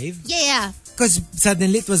Voltes 5? Yeah. Because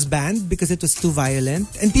suddenly it was banned because it was too violent.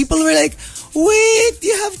 And people were like, wait,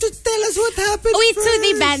 you have to tell us what happened Oh wait, first. so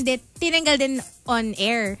they banned it. Tinanggal din on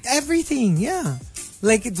air. Everything, yeah.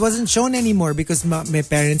 Like it wasn't shown anymore because my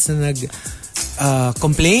parents na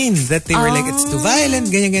complained that they were like, it's too violent,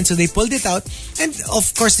 ganyan. So they pulled it out. And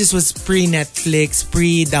of course, this was pre-Netflix,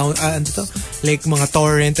 pre-down, like mga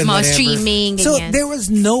torrent and mga whatever. streaming, ganyan. So there was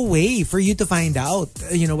no way for you to find out,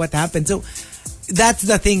 what happened. So that's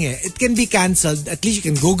the thing It can be cancelled. At least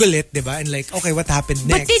you can Google it, diba? And like, okay, what happened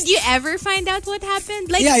next? But did you ever find out what happened?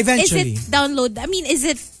 Like, yeah, eventually. Is it download? I mean, is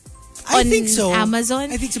it I on think so.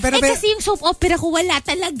 Amazon? I think so. Pero, kasi yung soap opera ko wala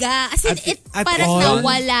talaga. As in, at parang all?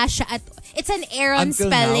 nawala siya it's an Aaron Until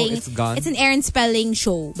Spelling. now, it's gone. It's an Aaron Spelling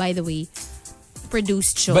show, by the way.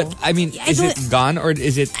 Produced show. But I mean, is it gone or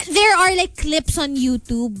is it... There are like clips on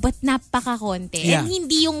YouTube but napaka-konti. Yeah. And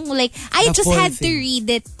hindi yung like, I The just full had thing. to read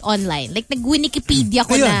it online. Like nag-Wikipedia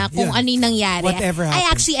ko Ayun, na kung yeah. ano yung nangyari. Whatever happened. I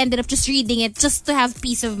actually ended up just reading it just to have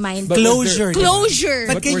peace of mind. But Closure. Closure.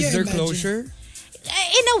 But But can was you there imagine? closure?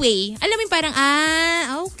 In a way. Alam mo yung parang,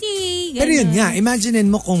 okay. Pero yun nga, imaginein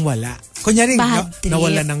mo kung wala. Kunyari, Bad trip.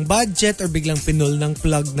 nawala ng budget or biglang pinul ng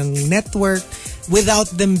plug ng network without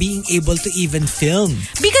them being able to even film.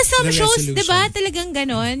 Because some the shows, resolution. diba, talagang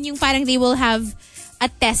ganon, yung parang they will have a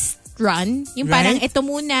test run. Yung parang, Right? ito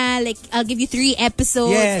muna, like, I'll give you 3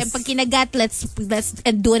 episodes. Yes. And pag kinagat, let's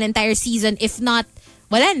do an entire season. If not,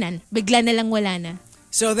 wala na. Bigla na lang wala na.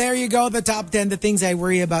 So there you go, the top 10, the things I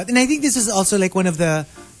worry about. And I think this is also like one of the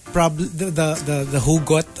the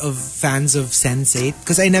hugot of fans of Sense8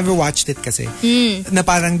 because I never watched it kasi. Na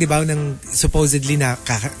parang, di ba, nang supposedly na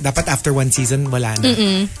dapat after 1 season, wala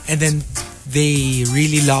na. And then they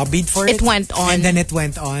really lobbied for it. It went on. And then it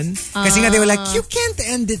went on. Kasi nga they were like, you can't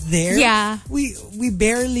end it there. Yeah. We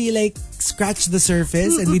barely like scratched the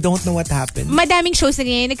surface and we don't know what happened. Madaming shows na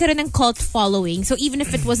ganyan, nagkaroon ng cult following. So even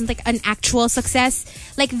if it wasn't like an actual success,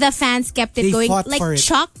 like the fans kept it They going. fought Like for it.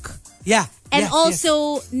 Chuck. Yeah. And yes,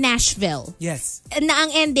 also Nashville. Yes. Na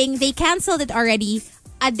ang ending, they canceled it already.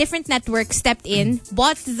 A different network stepped in,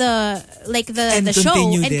 bought the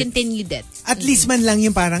show and continued it. At least man lang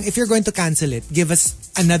yung parang, if you're going to cancel it, give us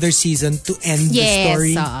another season to end the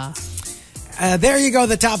story. There you go,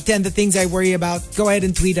 the top 10, the things I worry about. Go ahead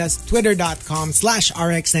and tweet us,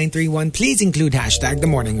 twitter.com/RX931. Please include hashtag The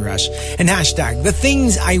Morning Rush and hashtag The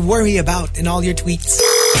Things I Worry About in all your tweets.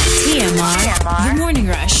 TMR. The Morning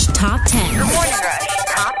Rush Top 10. The Morning Rush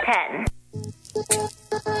Top 10.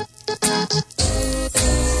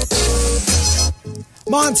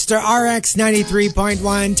 Monster RX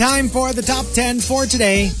 93.1. Time for the top 10 for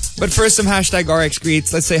today. But first, some hashtag RX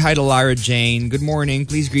greets. Let's say hi to Lara Jane. Good morning.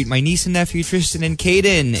 Please greet my niece and nephew, Tristan and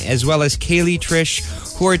Kaden, as well as Kaylee, Trish,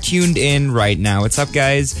 who are tuned in right now. What's up,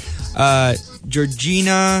 guys?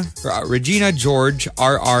 Regina George,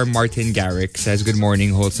 RR Martin Garrick says good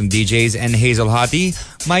morning, wholesome DJs, and Hazel Hottie.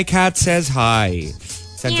 My cat says hi.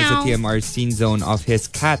 Sent us a TMR scene zone of his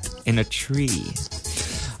cat in a tree.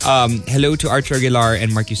 Hello to Archer Aguilar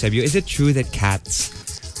and Mark Eusebio. Is it true that cats,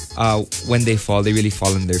 when they fall, they really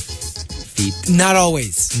fall on their feet? Not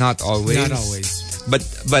always. Not always. Not always. But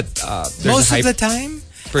there's Most a high of the time,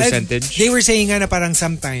 percentage. They were saying nga na parang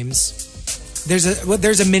sometimes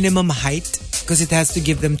there's a minimum height because it has to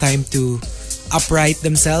give them time to upright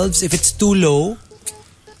themselves. If it's too low,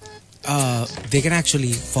 they can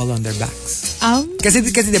actually fall on their backs. Kasi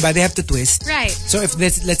diba, they have to twist. Right. So if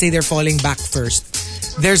let's say they're falling back first,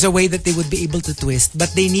 there's a way that they would be able to twist,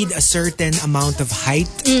 but they need a certain amount of height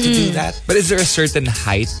to do that. But is there a certain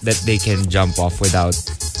height that they can jump off without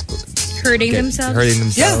Hurting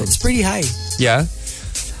themselves. Yeah, it's pretty high. Yeah.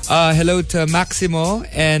 Hello to Maximo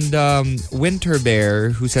and Winter Bear,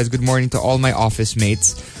 who says good morning to all my office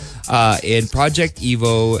mates in Project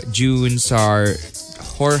Evo, June, Sar,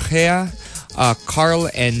 Jorge, Carl,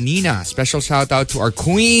 and Nina. Special shout out to our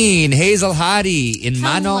queen, Hazel Hadi, in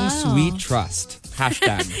Manong's We Trust.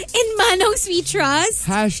 Hashtag. In Manong's We Trust?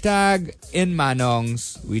 Hashtag in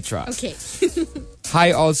Manong's We Trust. Okay.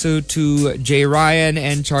 Hi also to Jay Ryan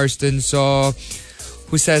and Charleston So,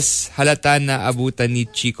 who says halata na abutan ni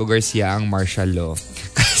Chico Garcia ang martial law.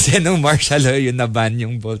 Kasi nung martial law yun naban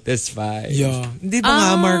yung Voltes 5. Yeah. Hindi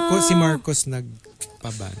ba nga si Marcos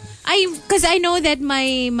nagpaban? Because I know that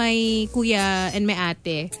my kuya and my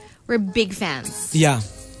ate were big fans. Yeah.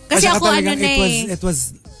 Kasi ako it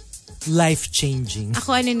was life-changing.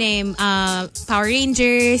 Ako Power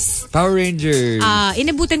Rangers. Power Rangers.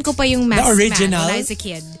 Inabutan ko pa yung Mask The original? Man when I was a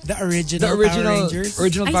kid. The original Power Rangers?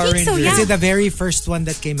 Original I Power think so, Rangers. yeah. Is it the very first one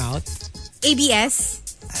that came out? ABS.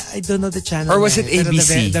 I don't know the channel. Or was it Pero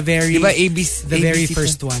ABC? The very Diba ABC, the very ABC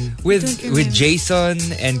first one. With Jason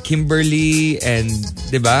and Kimberly and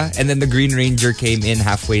diba? And then the Green Ranger came in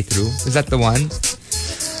halfway through. Was that the one?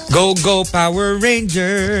 Go Power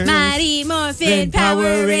Rangers. Mighty Morphin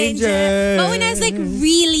Power Ranger. But when I was like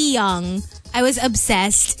really young, I was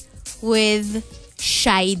obsessed with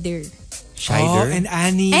Scheider. Scheider? Oh, and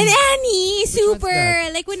Annie. And Annie, super.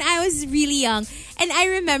 that? Like when I was really young. And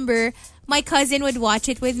I remember my cousin would watch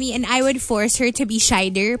it with me and I would force her to be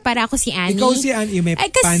Scheider para ako si Annie. Ikaw si Annie, yung may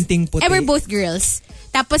panting puti. And we're both girls.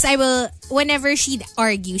 Tapos I will, whenever she'd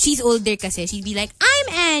argue, she's older kasi, she'd be like,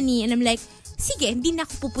 I'm Annie. And I'm like, sige, hindi na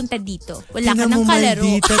ako pupunta dito. Wala ka ng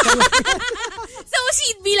kalaro. So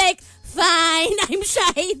she'd be like, fine, I'm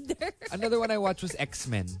Scheider. Another one I watched was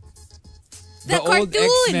X-Men. The old cartoon.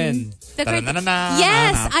 X-Men. The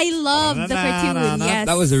yes, I love the cartoon. Yes.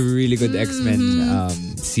 That was a really good X-Men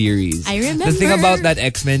series. I remember. The thing about that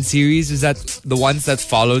X-Men series is that the ones that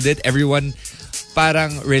followed it, everyone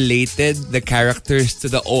parang related the characters to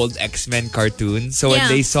the old X-Men cartoon. So when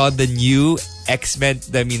they saw the new X-Men,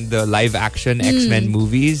 the live action X-Men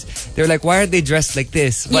movies, they were like, why aren't they dressed like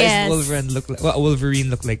this? Why does Wolverine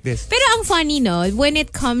look like this? Pero ang funny, no, when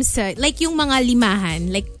it comes to, like yung mga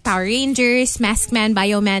limahan, like Power Rangers, Masked Man,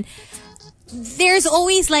 Bioman, there's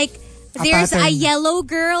always like, there's a yellow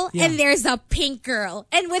girl and there's a pink girl.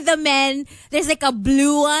 And with the men, there's like a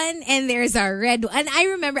blue one and there's a red one. And I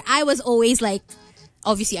remember I was always like,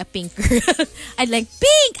 obviously a pink girl. I'd like,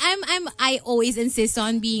 pink! I always insist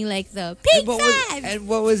on being like the pink fan. And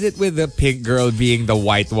what was it with the pink girl being the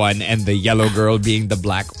white one and the yellow girl being the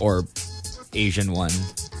black or Asian one?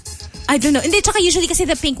 I don't know. And then, usually kasi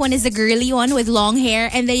the pink one is the girly one with long hair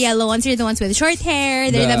and the yellow ones are the ones with short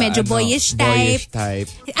hair. They're the medyo boyish type.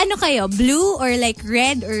 Ano kayo? Blue or like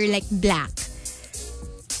red or like black?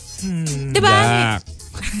 Diba? Black.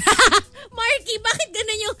 Markki, bakit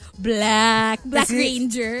ganun yung Black Kasi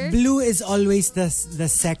Ranger? Blue is always the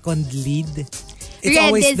second lead. It's Red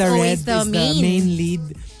always is the always red the is main. the main lead.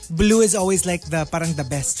 Blue is always like parang the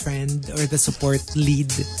best friend or the support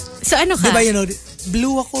lead. So ano ka? Diba,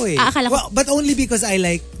 blue ako eh. Akala ko, well, but only because I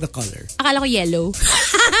like the color. akala ko yellow.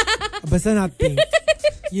 Basta not pink.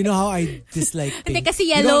 You know how I dislike pink. Hindi kasi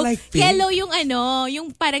You yellow, don't like pink? yellow yung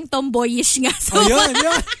yung parang tomboyish nga. So, Oh, yun.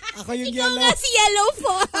 Ako yung ikaw yellow. nga si yellow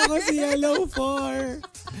for. Ako si yellow for.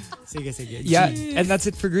 Sige. Yeah, G. and that's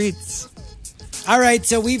it for greets. All right,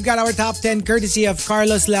 so we've got our top 10 courtesy of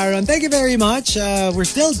Carlos Laron. Thank you very much. We're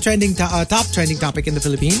still trending top trending topic in the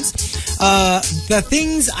Philippines. The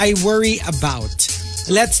things I worry about.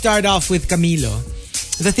 Let's start off with Camilo.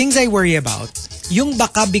 The things I worry about. Yung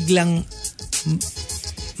baka biglang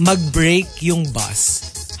mag-break yung bus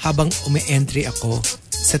habang umi-entry ako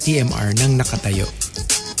sa TMR nang nakatayo.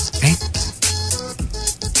 Ay,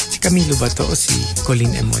 si Camilo ba to o si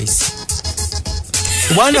Colleen MYC?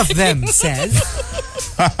 One of them says,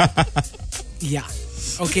 yeah.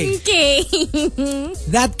 Okay.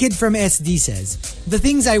 That kid from SD says, the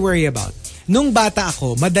things I worry about. Nung bata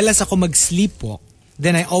ako, madalas ako mag-sleepwalk.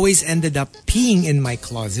 Then I always ended up peeing in my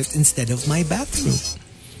closet instead of my bathroom.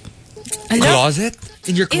 Closet?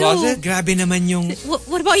 In your closet? Grabe naman yung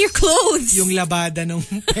What about your clothes? yung labada ng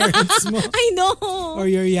parents mo. I know. Or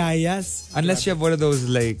your yayas. Unless you have one of those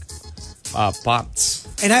like pots.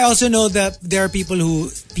 And I also know that there are people who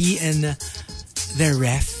pee in their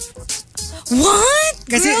ref. What?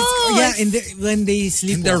 Kasi Gross. when they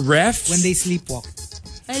sleepwalk. In their refs? When they sleepwalk.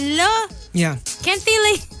 Hala. Yeah. Can't they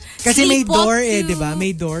like Kasi may sleepwalk door to- di ba?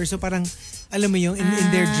 May door. So parang alam mo yung in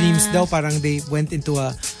their dreams daw, parang they went into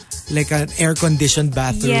like an air-conditioned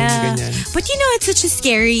bathroom, ganyan. But you know, it's such a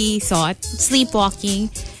scary thought,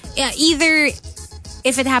 sleepwalking. Yeah, either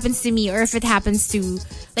if it happens to me or if it happens to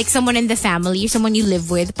like someone in the family or someone you live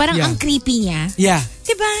with, parang ang creepy niya. Yeah.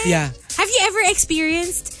 Diba? Yeah. Have you ever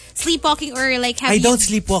experienced sleepwalking or like I don't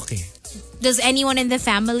sleepwalk eh. Does anyone in the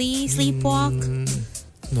family sleepwalk?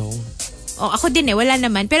 No. Oh, ako din wala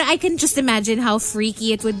naman. Pero I can just imagine how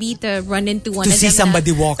freaky it would be to run into one to of them. To see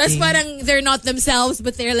somebody walking. Tapos parang they're not themselves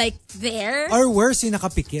but they're like there. Or worse, yung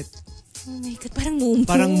nakapikit. Oh my God, parang mumu.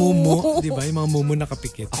 Parang mumu, di ba? Yung mga mumu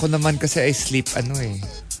nakapikit. Ako naman kasi I sleep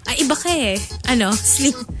Ay, iba ka eh.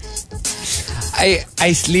 Sleep.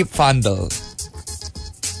 I sleep fondle.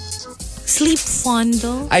 Sleep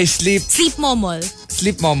fondle? I sleep... Sleep momol.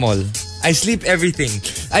 Sleep momol. I sleep everything.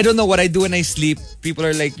 I don't know what I do when I sleep. People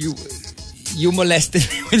are like, you molested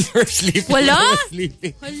me when you were sleeping. Wala?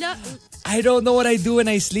 Wala. I don't know what I do when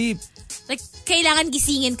I sleep. Like, kailangan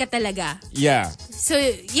gisingin ka talaga. Yeah. So,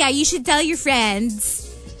 yeah, you should tell your friends.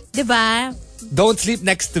 Diba? Don't sleep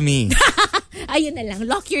next to me. Ayun na lang.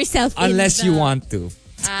 Lock yourself in. Unless you want to.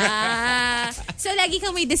 So, lagi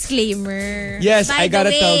kang may disclaimer. Yes, I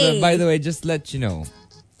gotta tell them. By the way, just let you know.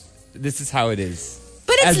 This is how it is.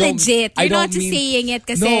 But it's legit. You're not just saying it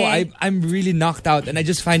kasi... No, I'm really knocked out and I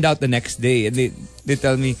just find out the next day and they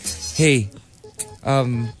tell me, hey,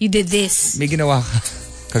 you did this. May ginawa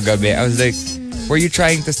ka kagabi. I was like, were you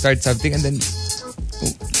trying to start something? And then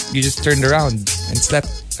you just turned around and slept.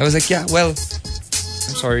 I was like, yeah, well,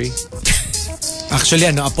 I'm sorry. Actually,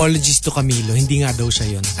 apologies to Camilo. Hindi nga daw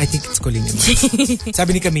siya yun. I think it's Colleen.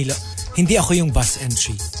 Sabi ni Camilo, hindi ako yung bus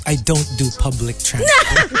entry. I don't do public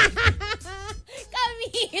transport.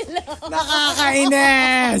 Camilo!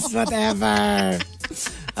 Nakakainis! Whatever.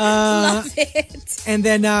 Love it. And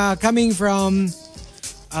then, coming from,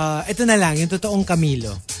 ito na lang, yung totoong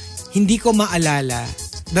Camilo. Hindi ko maalala,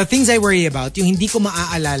 the things I worry about, yung hindi ko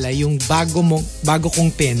maaalala yung bago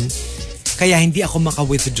kong PIN, kaya hindi ako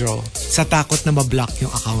maka-withdraw sa takot na ma-block yung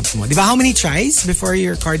account mo. Di ba? How many tries before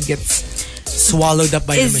your card gets swallowed up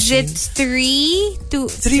by the machine? Is it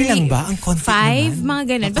 3 lang ba? Ang konti 5? naman. Mga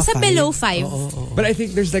ganun. Basta below 5. Oo. But I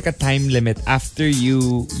think there's like a time limit after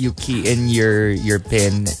you key in your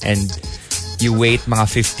PIN and you wait mga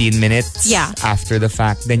 15 minutes after the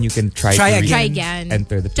fact, then you can try again.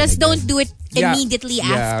 Enter the PIN Just again. don't do it immediately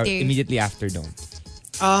after. Yeah, immediately after don't.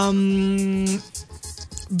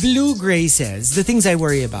 Blue Gray says, the things I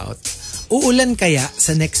worry about, uulan kaya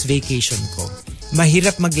sa next vacation ko?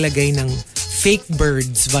 Mahirap maglagay ng fake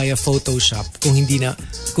birds via Photoshop kung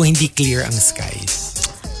hindi clear ang skies.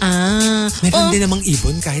 Meron din namang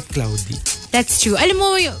ibon kahit cloudy. That's true. Alam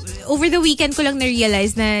mo, over the weekend ko lang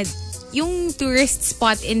na-realize na yung tourist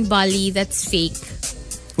spot in Bali that's fake.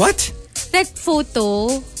 What? That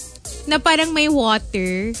photo na parang may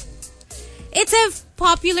water. It's a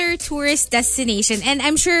popular tourist destination and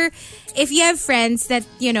I'm sure if you have friends that,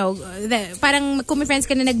 parang kung may friends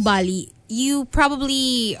ka na nag-Bali, you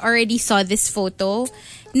probably already saw this photo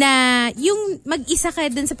na yung mag-isa ka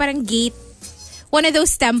dun sa parang gate, one of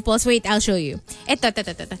those temples. Wait, I'll show you. Ito.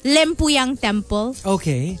 Lempuyang Temple.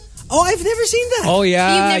 Okay. Oh, I've never seen that. Oh,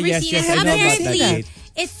 yeah. You've never seen it? I know about that Apparently, gate.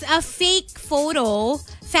 it's a fake photo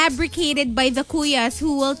fabricated by the kuyas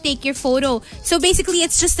who will take your photo. So basically,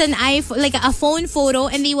 it's just an iPhone, like a phone photo,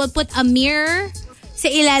 and they will put a mirror sa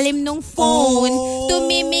ilalim ng phone to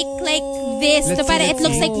mimic like this. So para it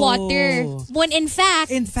looks like water. When in fact,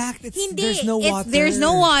 there's no water. There's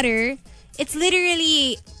no water. It's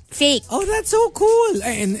literally fake. Oh, that's so cool.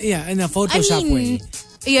 And in a Photoshop way.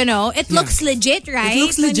 It looks legit, right? It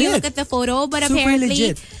looks legit. When you look at the photo, but Super apparently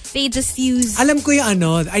legit. they just use... Alam ko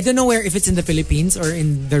yung I don't know if it's in the Philippines or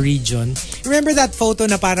in the region. Remember that photo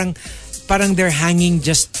na parang they're hanging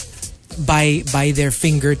just by their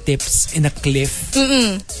fingertips in a cliff?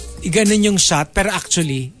 Ganun yung shot, pero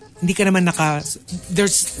actually, hindi ka naman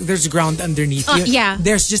there's ground underneath. Yeah.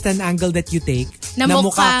 There's just an angle that you take Na mukha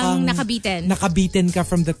mukhang kang nakabitin ka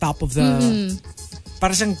from the top of the...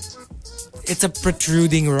 Para siyang it's a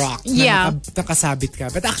protruding rock na nakasabit ka.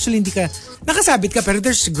 But actually, hindi ka nakasabit ka pero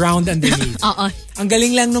there's ground underneath. Ang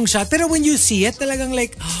galing lang nung shot. Pero when you see it, talagang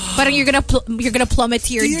like... Parang you're gonna plummet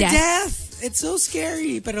to your death. It's so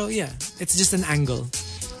scary. Pero yeah, it's just an angle.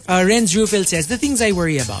 Renz Rufil says, the things I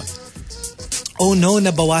worry about. Oh no,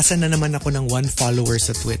 nabawasan na naman ako ng 1 follower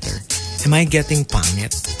sa Twitter. Am I getting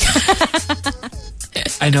pangit?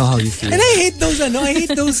 I know how you feel. And I hate those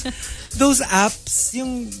apps,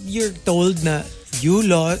 yung you're told na you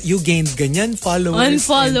gained ganyan followers.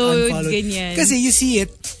 Unfollowed ganyan. Kasi you see it,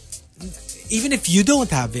 even if you don't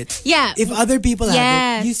have it. Yeah. If other people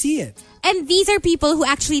have it, you see it. and these are people who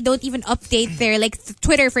actually don't even update their, like,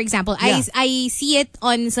 Twitter, for example. Yeah. I see it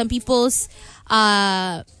on some people's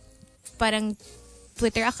parang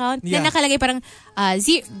Twitter account Yeah. na nakalagay parang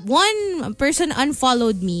one person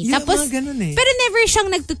unfollowed me. Yung Tapos, mga ganun eh. pero never siyang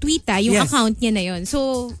nagtutweet yung Yes. account niya na yun.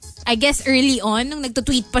 So, I guess early on, nung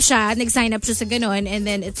nagtutweet pa siya, nag-sign up siya sa ganun, and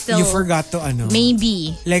then it's still... You forgot to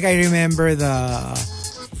Maybe. Like, I remember that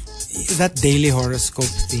daily horoscope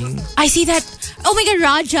thing. I see that. Oh my God,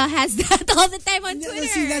 Raja has that all the time on Twitter.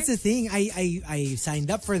 See, that's the thing. I signed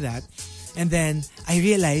up for that. And then, I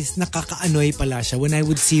realized nakaka-annoy pala siya when I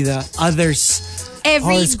would see the others'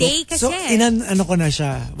 Every horoscope. day kasi. So, ano ko na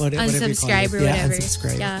siya. Whatever you call it. Unsubscribe or Yeah, whatever.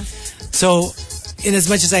 unsubscribe. Yeah. So, in as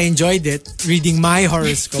much as I enjoyed it, reading my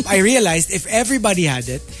horoscope, I realized if everybody had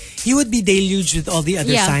it, he would be deluged with all the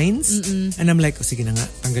other Yeah. signs. And I'm like, sige na nga,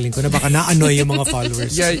 tanggalin ko na. Baka na-annoy yung mga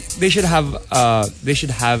followers. Yeah, they should have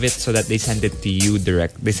it so that they send it to you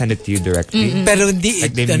direct. They send it to you directly. Pero hindi,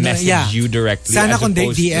 Like they message you directly. Sana as kung they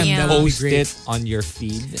opposed DM, to that would be post great. it on your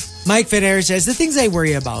feed. Mike Ferrer says, the things I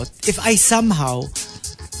worry about, if I somehow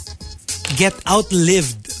get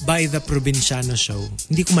outlived by the Provinciano show,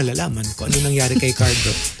 hindi ko malalaman kung ano nangyari kay Cardo.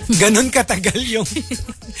 Ganon katagal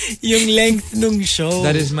yung length nung show.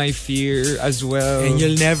 That is my fear as well. And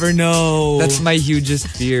you'll never know. That's my hugest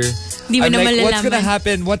fear. Di mo I'm na like, what's gonna malalaman.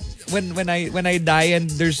 happen? When I die and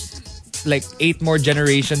there's like 8 more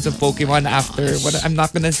generations of Pokemon after, I'm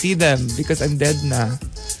not gonna see them because I'm dead na.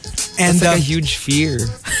 And That's like a huge fear.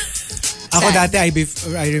 ako dati,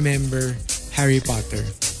 I remember Harry Potter.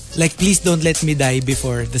 Like, please don't let me die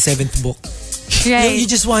before the 7th book. Right. You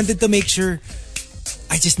just wanted to make sure,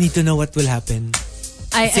 I just need to know what will happen.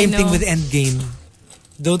 Same I thing know. with Endgame.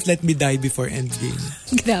 Don't let me die before Endgame.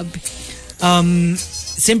 Grabe.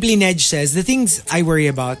 Simply Nedge says, the things I worry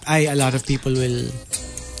about, a lot of people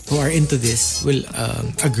who are into this will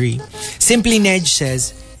agree. Simply Nedge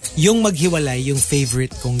says, yung maghiwalay, yung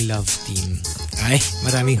favorite kong love team. Ay,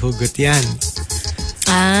 maraming hugot yan.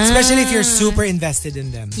 Especially if you're super invested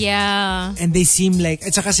in them. Yeah. And they seem like,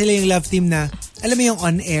 at saka sila yung love team na, alam mo yung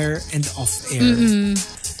on-air and off-air.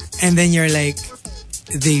 And then you're like,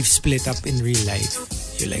 they've split up in real life.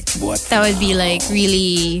 You're like, what? That would be like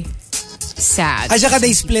really sad. At saka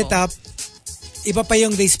they split up, iba pa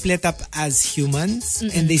yung they split up as humans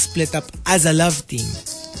and they split up as a love team.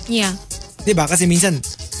 Yeah. Diba? Kasi minsan,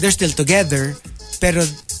 they're still together, pero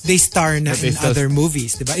they star na in other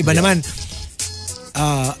movies. Diba? Iba naman,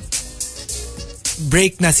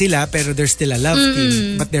 break na sila, pero they're still a love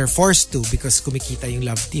team. But they're forced to because kumikita yung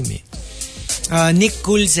love team eh. Nick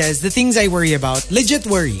Cool says, the things I worry about, legit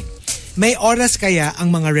worry. May oras kaya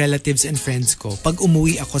ang mga relatives and friends ko pag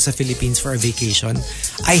umuwi ako sa Philippines for a vacation?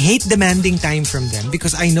 I hate demanding time from them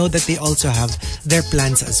because I know that they also have their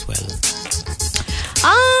plans as well.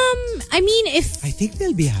 I mean, I think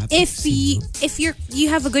they'll be happy. if you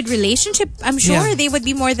have a good relationship, I'm sure Yeah. they would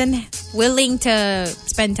be more than willing to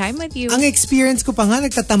spend time with you. Ang experience ko pa nga,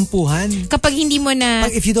 nagtatampuhan. Kapag hindi mo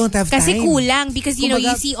na, If you don't have kasi time. kulang because you know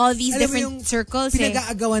you Kumbaga, see all these alam mo yung different circles.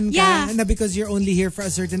 Pinag-aagawan ka Yeah. na because you're only here for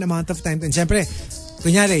a certain amount of time. And syempre,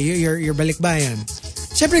 kunyari, you're balikbayan.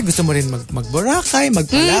 Syempre, gusto mo rin mag-Boracay,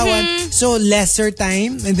 mag-Palawan. So, lesser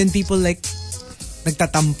time. And then people like,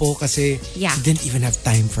 nagtatampo kasi Yeah. you didn't even have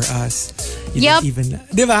time for us. You Yep. didn't even,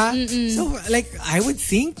 di ba? So, like, I would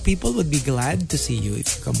think people would be glad to see you if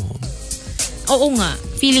you come home. Oo nga.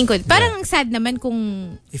 Feeling ko. Parang ang sad naman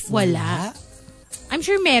kung If wala. I'm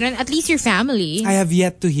sure meron. At least your family. I have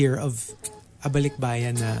yet to hear of a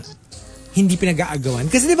balikbayan na hindi pinag-aagawan.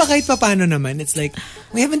 Kasi di ba kahit paano naman, it's like,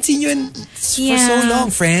 we haven't seen you for so long.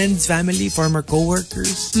 Friends, family, former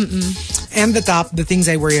co-workers. And the things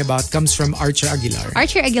I worry about comes from Archer Aguilar.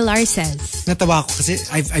 Archer Aguilar says, Natawa ko kasi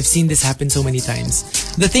I've seen this happen so many times.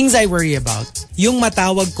 The things I worry about, yung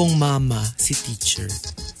matawag kong mama si teacher.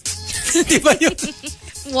 Di ba yun?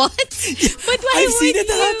 what? But why I've would seen it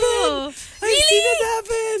you? happen. I've seen it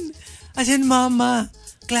happen. As in, mama,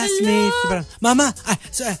 classmates. Parang, mama,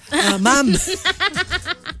 ma'am.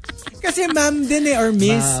 Kasi ma'am din eh, or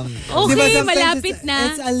miss. Okay, Diba, sometimes malapit na.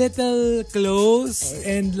 It's a little close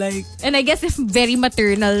and like, And I guess if very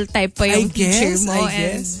maternal type pa yung teacher mo.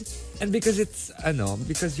 I guess. And because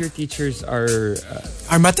because your teachers are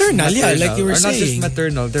Maternal, yeah, like you were are not just saying.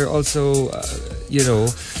 maternal, they're also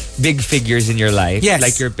big figures in your life, Yes.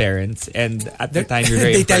 like your parents. And at the time, you're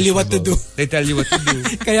very They tell you what to do. They tell you what to do.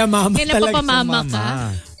 Kaya mama Kaya talaga. napapamama ka.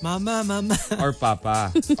 Mama. Or papa.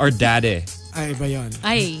 Or daddy. Ay, iba yun.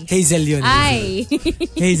 Ay. Hazel yun. Ay.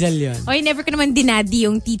 Hazel yun. Oy, never ko naman dinadi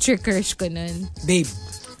yung teacher crush ko nun. Babe.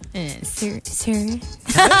 Sir?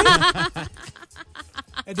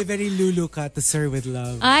 And the very Lulu ka to Sir with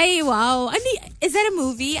Love. Ay, wow. Is that a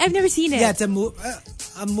movie? I've never seen it. Yeah, it's a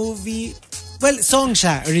movie. Well, song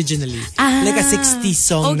siya originally. Like a 60s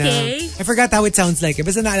song okay. na. I forgot how it sounds like.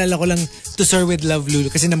 Basta naalala ko lang To Sir with Love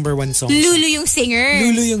Lulu kasi number 1 song. Lulu yung singer.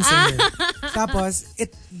 Lulu yung singer. Tapos,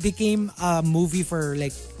 it became a movie for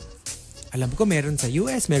like, alam ko meron sa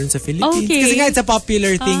US, meron sa Philippines. Okay. Kasi nga it's a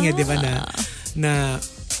popular thing di ba na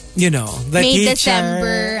you know, the May teacher.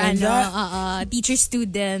 December, and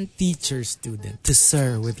teacher-student. Teacher-student. To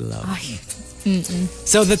Sir with Love.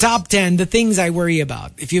 So the top 10, the things I worry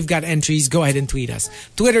about. If you've got entries, go ahead and tweet us.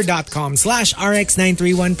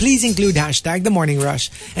 Twitter.com/RX931. Please include hashtag The Morning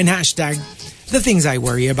Rush and hashtag The Things I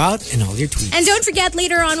Worry About in all your tweets. And don't forget,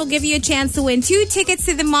 later on, we'll give you a chance to win 2 tickets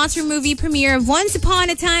to the monster movie premiere of Once Upon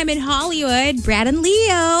a Time in Hollywood, Brad and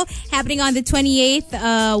Leo, happening on the 28th,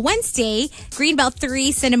 Wednesday, Greenbelt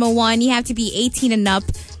 3, Cinema 1. You have to be 18 and up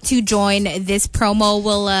to join this promo.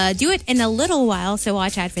 We'll do it in a little while, so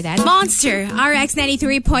watch out for that. Monster, RX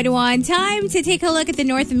 93.1. Time to take a look at the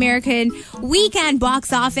North American weekend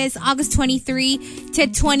box office, August 23 to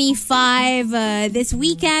 25. This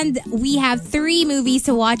weekend, we have 3 movies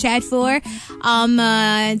to watch out for.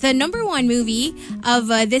 The number 1 movie of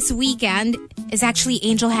this weekend is actually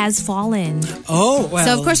Angel Has Fallen. Oh, well.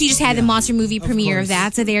 So, of course, you just had the monster movie premiere of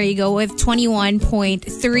that. So, there you go with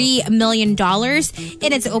 $21.3 million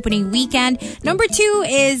in its opening weekend. Number 2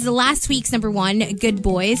 is last week's number 1, Good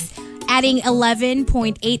Boys, adding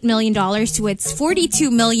 $11.8 million to its $42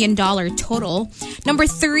 million total. Number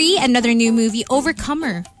 3, another new movie,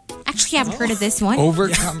 Overcomer. Actually, I haven't heard of this one.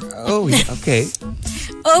 Overcome. Oh, yeah, okay.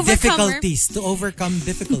 Overcomer. To overcome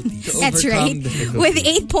difficulties. That's right. With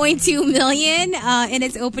 $8.2 million in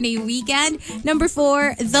its opening weekend. Number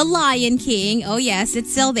 4, The Lion King. Oh, yes,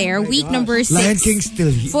 it's still there. Week number 6. Lion King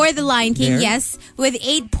still For The Lion King, there? yes. With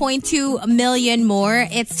 $8.2 million more.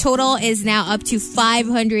 Its total is now up to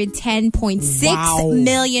 $510.6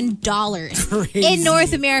 million in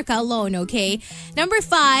North America alone, okay? Number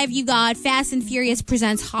 5, you got Fast and Furious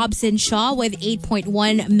presents Hobbs and Shaw with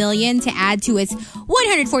 $8.1 million to add to its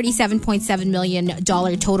 $147.7 million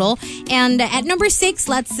total. And at number 6,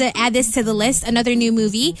 let's add this to the list. Another new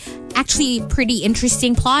movie. Actually, pretty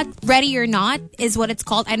interesting plot. Ready or Not is what it's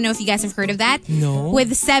called. I don't know if you guys have heard of that. No.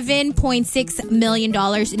 With $7.6 million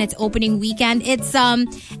in its opening weekend. It's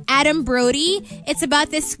Adam Brody. It's about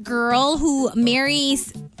this girl who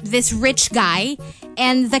marries this rich guy.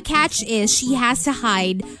 And the catch is she has to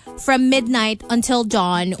hide from midnight until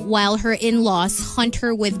dawn while her in-laws hunt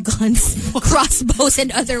her with guns, crossbows,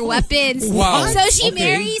 and other weapons. Wow. So she Okay.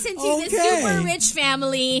 marries into this super rich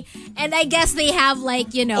family, and I guess they have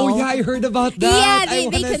like, you know. Oh, yeah, I heard about that. Yeah, I they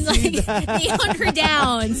wanna can see like that. they hunt her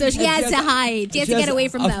down, so she has to hide. She has to get away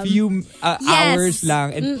from a them. few hours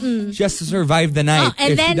lang, and she has to survive the night.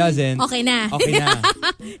 And If then she doesn't, okay na. okay na.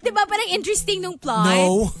 Diba parang interesting nung plot?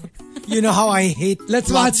 No. You know how I hate Let's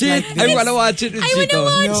plots watch it. like this. I wanna watch it with I Chico.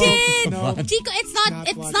 wanna watch No, it. no. Chico, it's Not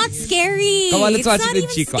not scary. Come on, let's It's watch not it with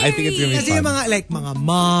even Chico. I think it's gonna be Kasi yung fun. mga like mga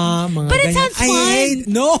mom, mga But it ganyan. sounds I fun. hate.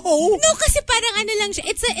 No. No, kasi parang ano lang siya.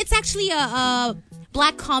 It's actually a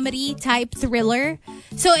black comedy type thriller.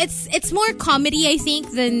 So it's more comedy, I think,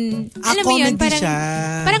 than alam mo yun, comedy parang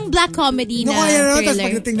siya. black comedy No, na kaya tapos thriller.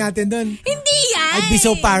 pagdating natin doon, Hindi yan. I'd be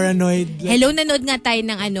so paranoid. Like, Hello, nanood nga tayo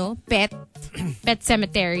ng Pet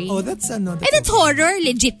Cemetery. oh, that's ano. And it's horror,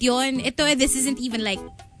 legit yun. Ito, this isn't even like,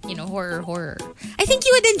 you know, horror. I think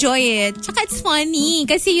you would enjoy it. Tsaka it's funny.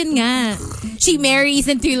 Kasi yun nga. She marries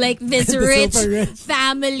into like this Super rich rich.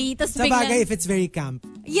 family. Tas Sa biglang- bagay, if it's very camp.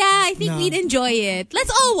 yeah, I think No. we'd enjoy it.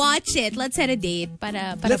 Let's all watch it. Let's set a date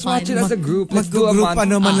para Let's fun. watch it as a group. Let's do a Mag-group month. pa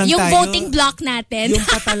naman lang Yung tayo. voting block natin. Yung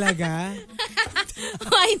pa talaga.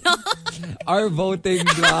 I know. Our voting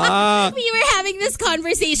block. We were having this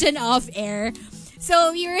conversation off air.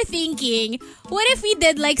 So we were thinking, what if we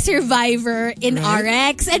did like Survivor in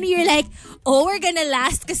RX? And we were like, oh, we're gonna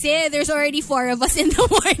last kasi there's already 4 of us in the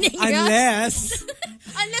morning. Unless,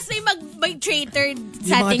 Unless may traitor yung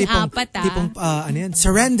sa mga ating tipong, apat tipong, ano yan,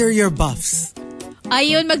 surrender your buffs.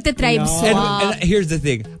 Ayun, magta-tribe No. swap. And here's the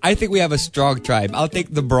thing. I think we have a strong tribe. I'll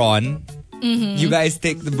take the brawn. You guys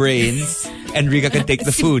take the brains. And Rika can take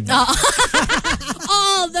the food. All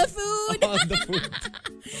the food. All the food.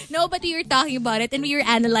 No, but we were talking about it and we were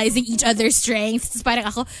analyzing each other's strengths. Tapos parang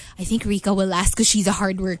ako, I think Rika will last because she's a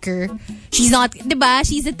hard worker. She's not, diba?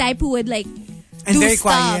 She's the type who would like And do very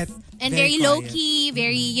stuff. quiet. And Very very, quiet. low-key,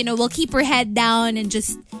 very, you know, will keep her head down and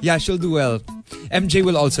just, Yeah, she'll do well. MJ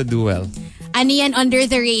will also do well. ano yan, under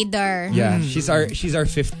the radar. Yeah, she's our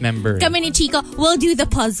 5th member. Kami ni Chico, we'll do the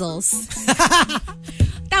puzzles.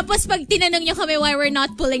 Tapos pag tinanong nyo kami why we're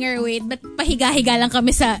not pulling our weight, but pahiga-higa lang kami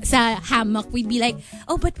sa hammock, we'd be like,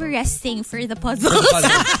 oh, but we're resting for the puzzles.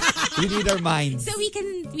 We need our minds. So we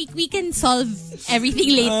can solve everything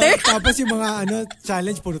later. Tapos yung mga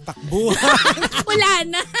challenge, puro takbo. Wala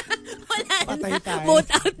na. Patay tayo. Vote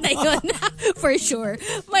out na yun. For sure.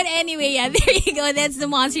 But anyway, yeah, there you go. That's the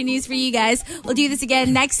Monster News for you guys. We'll do this again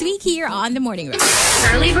next week here on The Morning Rush.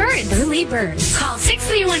 Early bird. Early bird. Call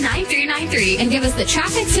 631-9393 and give us the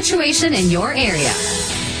traffic situation in your area.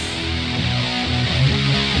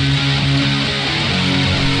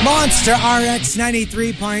 Monster RX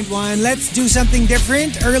 93.1. Let's do something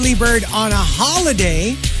different. Early bird on a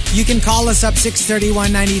holiday. You can call us up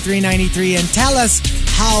 631-9393 and tell us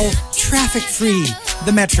how traffic-free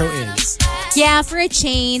the metro is. Yeah, for a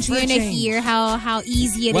change, we're gonna hear how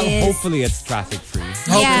easy it is. Well, hopefully it's traffic-free.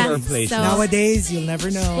 Yeah, Our place. so Nowadays, you'll never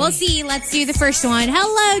know. we'll see. Let's do the first one.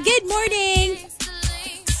 Hello, good morning.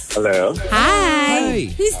 Hello. Hi.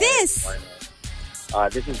 Hi. Who's this?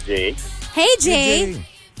 This is Jay. Hey, Jay.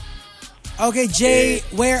 Okay, Jay,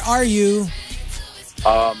 where are you?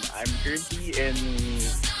 I'm currently in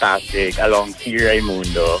Pasig along C.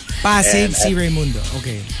 Raimundo. Pasig, And si Raimundo.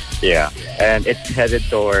 Okay. Yeah. And it's headed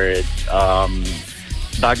towards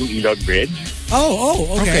Bagong Ilog Bridge. Oh,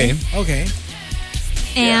 okay. Okay.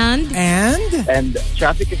 And And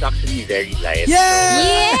traffic is actually very light. Yeah!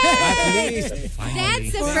 yeah,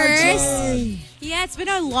 that's the first. Yeah, it's been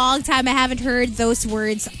a long time. I haven't heard those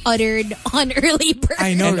words uttered on early bird.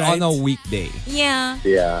 I know, And right? on a weekday. Yeah, So,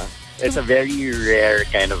 yeah. It's a very rare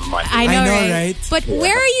kind of money. I know, know, right? right? But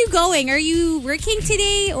where are you going? Are you working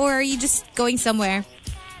today or are you just going somewhere?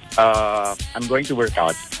 I'm going to work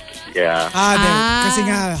out. Yeah. Kasi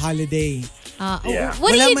nga, holiday. Yeah.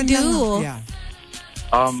 What Wala do you man do? lang- yeah.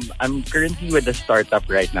 I'm currently with a startup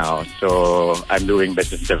right now, so I'm doing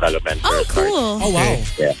business development. for Oh, a startup. cool. Oh, wow.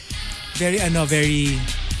 Yeah. Very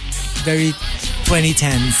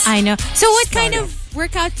 2010s. I know. So what kind of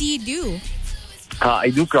workout do you do? I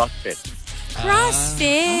do CrossFit.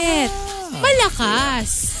 CrossFit.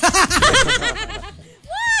 Malakas.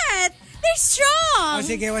 What? They're strong. Oh,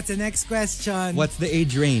 sige, what's the next question? What's the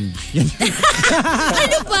age range?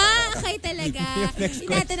 Ano ba? Kay talaga.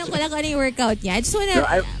 Tinatanong ko lang kung ano yung workout niya. I just wanna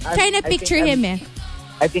try na picture him eh.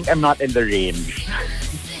 I think I'm not in the range.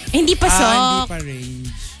 Hindi pa Hindi sok. pa range.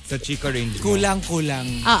 Sa Chico range. Kulang.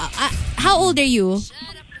 How old are you?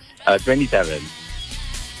 27.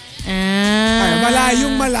 Ay,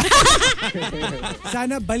 malayong malayo.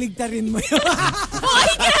 Sana baligtarin mo yun.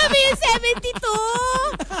 Ay, grabe yung 72!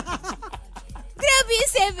 Grabe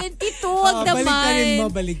yung 72. Wag naman.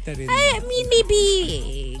 Baligtarin mo. I mean, maybe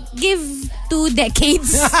give 2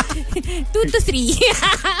 decades. 2 to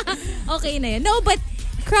 3. Okay na yun. No, but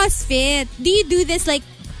CrossFit, do you do this like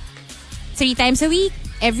 3 times a week?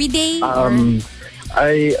 Every day?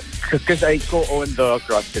 Because I co-own the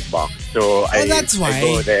CrossFit box, so that's why.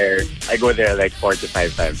 I go there like 4 to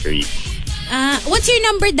 5 times a week. What's your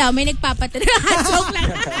number daw? May nagpapatanong. Joke lang.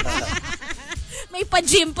 May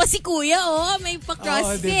pa-gym pa si kuya, oh. May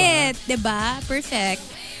pa-CrossFit. Diba? Perfect.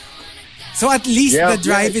 So at least the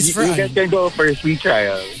drive is for you guys can go for a free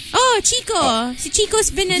trial. Oh, Chico. Si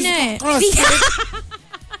Chico's been CrossFit.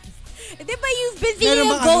 Diba you've been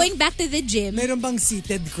thinking of going back to the gym? Meron bang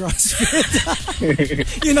seated CrossFit?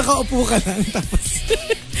 Yung nakaupo ka lang tapos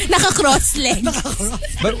Naka-cross legs.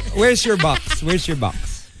 But where's your box?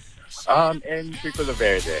 In Círculo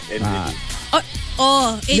Verde. In Libis.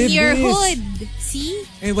 In Libis. your hood. See?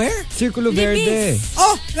 where? Círculo Verde.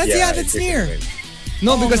 Oh, that's it's near. Círculo Verde.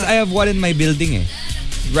 No, because I have one in my building eh.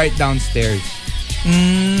 Right downstairs.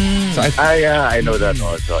 So I know that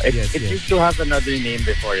also. It Yes. used to have another name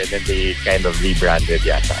before and then they kind of rebranded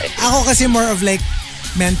yata. Ako kasi more of like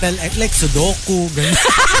mental, like Sudoku, ganun.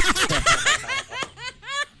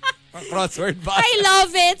 crossword ba? I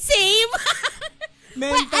love it. Same.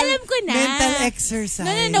 Well, alam ko na. Mental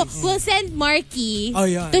exercise. No. We'll send Markki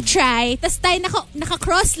yun. to try. Tapos tayo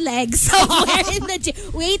naka-cross legs somewhere in the gym.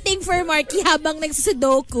 Waiting for Markki habang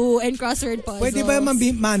nagsusudoku and crossword puzzles. Pwede ba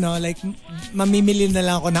like mamimili na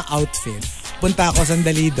lang ako ng outfit. Punta ako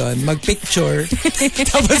sandali doon, mag-picture,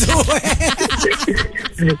 tapos uwi.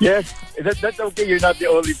 Yes, that's okay. You're not the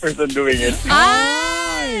only person doing it.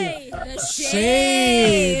 Ay! The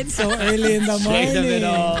shade! So early in the morning. Shade of it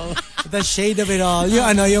all. The shade of it all.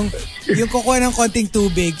 Yung kukuha ng konting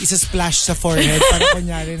tubig, isa-splash sa forehead para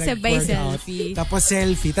kunyari Sabay nag-workout. selfie. Tapos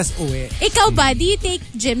selfie, tapos uwi. Ikaw ba, do you take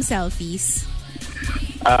gym selfies?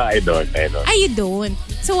 I don't. You don't.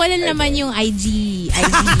 So, wala naman yung IG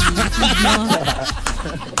no?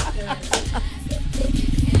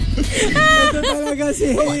 Ito talaga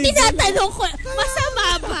si Hazel. Tinatanong ko,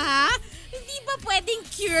 masama ba? Hindi ba pwedeng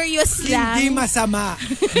curious lang? Hindi masama.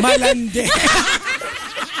 Malandi.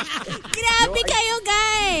 Grabe kayo,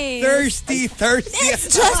 guys. Thirsty. It's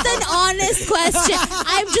just an honest question.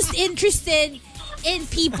 I'm just interested in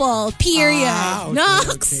people, period. Okay,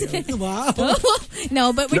 Nox. okay. Wow.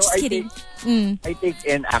 No, but we're just I kidding. I take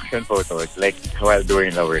in action photos like while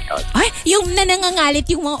doing the workout. Ay, yung nangangalit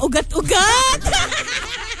yung mga ugat-ugat.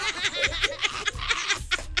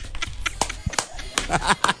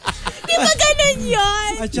 Di ba ganun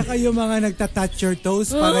yun? At saka yung mga nagtatouch your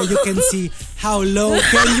toes para you can see how low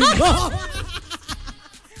can you go.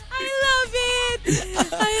 I love it.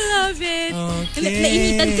 I love it. Okay.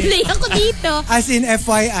 Nainitan tuloy ako dito. As in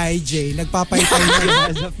FYI, Jay, nagpapaypay na.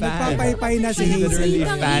 As a fan. Nagpapaypay na si Hazel. Literally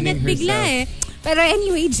Ang fanning init bigla herself. Pero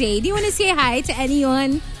anyway, Jay, do you want to say hi to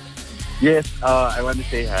anyone? Yes, I want to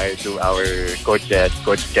say hi to our coaches,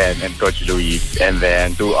 Coach Ken and Coach Luis, and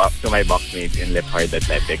then to my boxmates in Lip Hard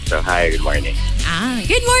Athletics. So hi, good morning.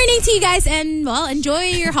 Good morning to you guys and, well,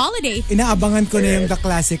 enjoy your holiday. Inaabangan ko na yung the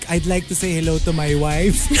classic. I'd like to say hello to my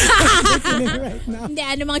wife. Listening right now.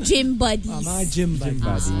 Hindi, mga gym buddies. Mga gym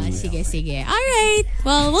buddies. Sige. Alright.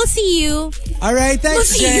 Well, we'll see you. Alright, We'll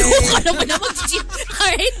thanks, see Jay. you. Kala mo na mag-gym.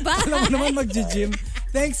 Alright, bye. Alam mo naman mag-gym.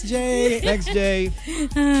 Thanks, Jay. Thanks, Jay.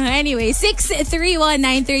 Anyway,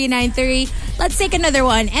 631-9393. Let's take another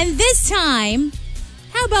one. And this time,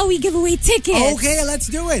 how about we give away tickets? Okay,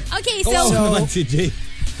 let's do it. Okay, So- so Naman si Jay.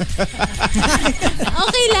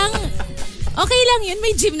 okay lang. Okay lang yun.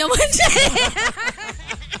 May gym naman siya.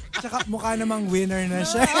 Tsaka mukha namang winner na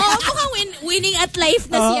siya. Mukhang winning at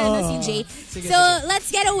life na si Jay. So,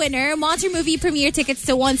 let's get a winner. Monster Movie premiere tickets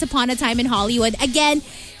to Once Upon a Time in Hollywood. Again,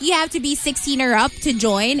 you have to be 16 or up to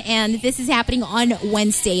join, and this is happening on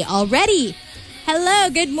Wednesday already. Hello,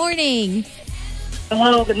 good morning.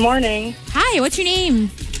 Hello, good morning. Hi, what's your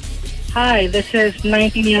name? Hi, this is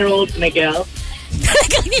 19-year-old Miguel.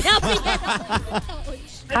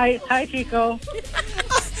 Hi, Chico.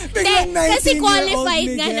 Biglang Kasi 19-year-old qualified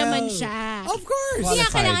nga Miguel. naman siya. Of course. Hindi nga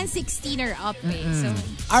Qualified. kailangan 16 or up eh. So,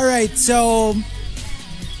 Alright, so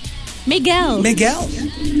Miguel. Miguel.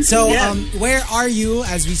 So, Yeah. where are you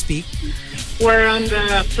as we speak? We're on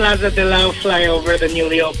the Plaza de la flyover, the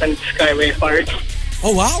newly opened Skyway Park.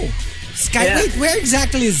 Oh, wow. Yeah. Wait, where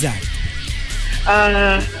exactly is that?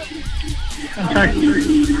 I'm sorry.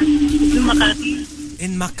 It's in Makati.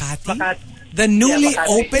 In Makati? Makati. The newly Makati.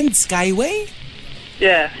 opened Skyway?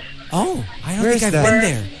 Yeah. Oh, I don't Where think is I've that? been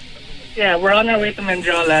there. Yeah, we're on our way to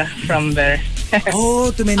Menjola from there.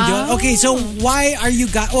 Oh, to Mendoza. Oh. Okay, so why are you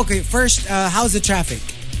guys... Okay, first, how's the traffic?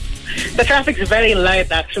 The traffic's very light,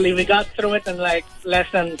 actually. We got through it in like less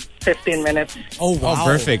than 15 minutes. Oh, wow. Oh,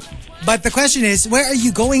 perfect. But the question is, where are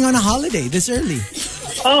you going on a holiday this early?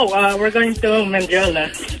 Oh, we're going to Menjola.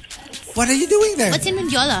 What are you doing there? What's in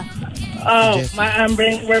Mandiola? Oh,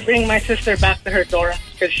 we're bringing my sister back to her dorm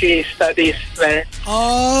because she studies there.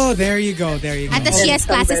 Oh, there you go. There you go. At the she has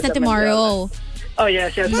classes na tomorrow. Oh,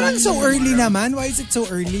 yes. Parang so early naman. Why is it so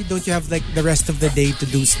early? Don't you have like the rest of the day to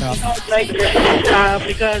do stuff? Like,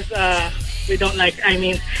 because we don't like,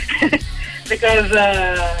 because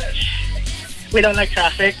we don't like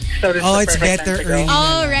traffic. So this Oh, is it's the perfect better time to go. early.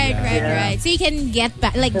 Oh, right. So you can get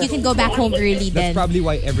back, like you can go back home early That's then. probably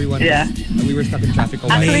why everyone Yeah. we were stuck in traffic a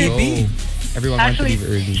while Maybe. ago. Everyone wanted to Actually, leave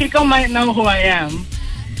early. Chico might know who I am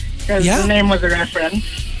because Yeah? the name was a reference.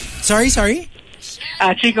 Sorry?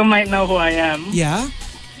 Chico might know who I am. Yeah?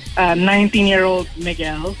 19-year-old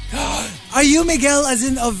Miguel. Are you Miguel as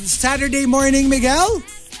in of Saturday Morning Miguel?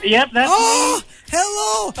 Yep, that's Oh,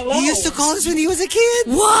 hello. Hello. He used to call us when he was a kid.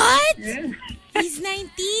 What? me. He's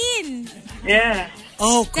 19. Yeah.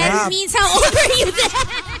 Oh, That crap. means how old are you then?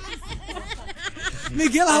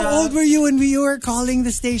 Miguel, how old were you when we were calling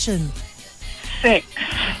the station? 6.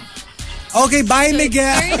 Okay, bye,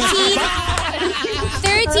 Miguel.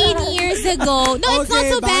 13 years ago. No, it's not Okay,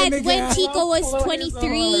 so bye, bad Miguel. when Chico was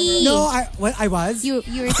 23. No, I was. You were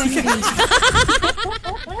 23.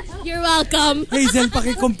 You're welcome. Hazel,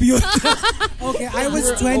 paki-compute. Okay, I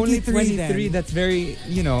was Only 23 23. then. That's very,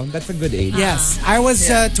 that's a good age. Yes, I was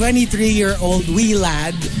a 23-year-old wee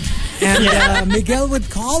lad. And Miguel would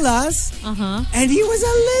call us. And he was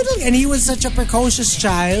he was such a precocious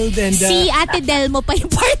child. And Si Ate Del mo pa yung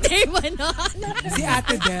partner mo, no? si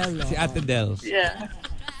Ate Del. Si Ate Del. Yeah.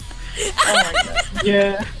 Oh my God.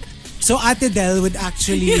 Yeah. So Ate Del would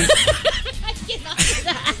actually...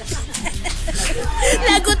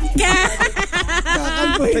 Lagot ka.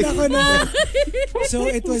 Kakalpuhin ako na. So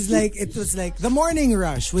it was like the morning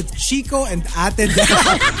rush with Chico and Ate Del.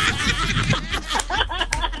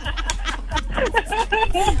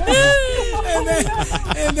 And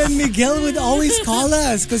And then Miguel would always call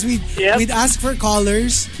us because we'd ask for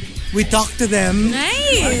callers. We talk to them.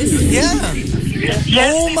 Nice. Yeah. Yes,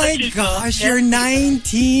 Oh my gosh, you're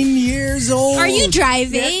 19 years old. Are you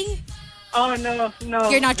driving? Oh, no.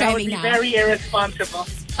 You're not driving that would be now. very irresponsible.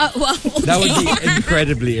 Oh, well, okay. That would be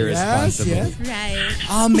incredibly irresponsible. Yes. Right.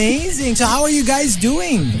 Amazing. So how are you guys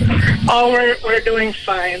doing? Oh, we're doing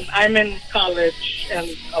fine. I'm in college and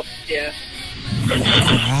yeah.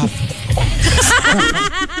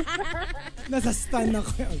 Nasa-stun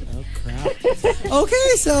ako. Oh, crap. Okay,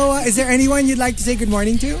 so is there anyone you'd like to say good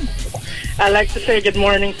morning to? I'd like to say good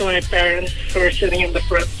morning to my parents who are sitting in the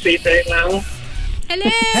front seat right now.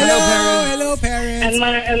 Hello. Hello, parents. And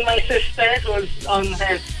my sister who's on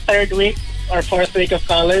her 3rd week or 4th week of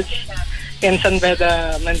college in San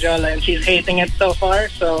Beda, Manjola, and she's hating it so far.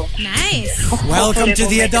 So Nice. Welcome to It'll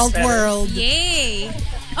the make it adult better. world. Yay.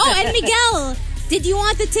 Oh, and Miguel, did you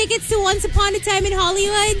want the tickets to Once Upon a Time in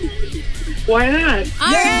Hollywood? why not? All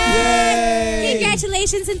right. Yay!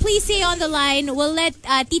 Congratulations, and please stay on the line. We'll let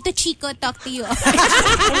Tito Chico talk to you.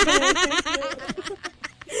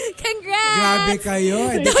 Congrats. Grabe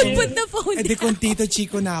kayo. Don't put the phone di down. kung Tito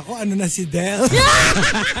Chico na ako, ano na si Del?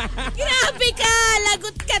 Grabe ka.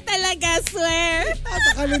 Lagot ka talaga, swear.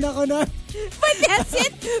 Kami na ko na. But that's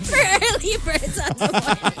it for Early Birds on the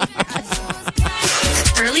Morning Rush.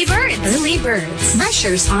 Early Birds.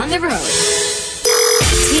 Rushers on the road.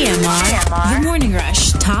 TMR. The Morning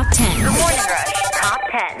Rush Top 10. Morning Rush Top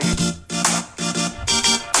 10.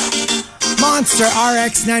 Monster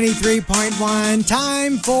RX 93.1.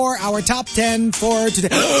 Time for our top 10 for today.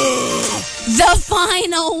 The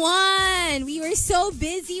final one. We were so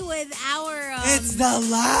busy with our... It's the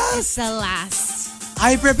last. the last.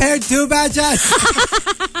 I prepared 2 batches.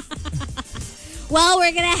 Well,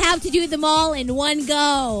 we're going to have to do them all in one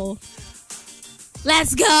go.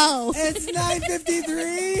 Let's go. It's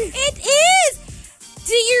 9:53. It is.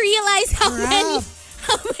 Do you realize how Crap.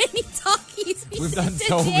 many talkies We've did done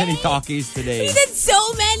so today? many talkies today. We did so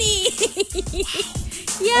many.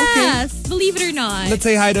 Yes, believe it or not. Let's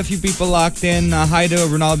say hi to a few people locked in. Hi to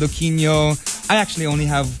Ronaldo Quino. I actually only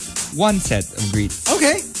have one set of greets.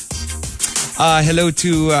 Okay. Hello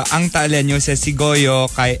to Ang Taaleño, says si Goyo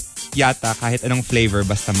kay yata kahit anong flavor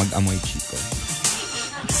basta mag-amoy Chico.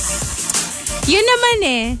 Yun naman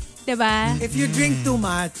eh. Diba? If you drink too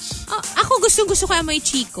much, Ako gusto ko amoy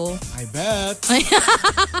Chico. I bet.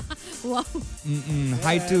 Wow.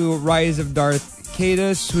 Hi to Rise of Darth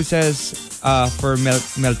Cadus, who says for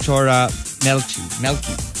Melchora, Melchi.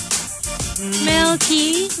 Melchi.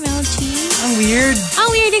 Ang weird. Ang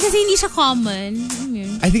weird eh kasi hindi siya common.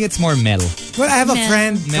 I think it's more Mel. Well, I have a Mel.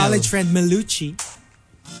 friend, Mel. college friend, Melucci.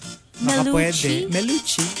 Baka Melucci? pwede.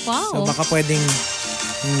 Melucci. Wow. So baka pwedeng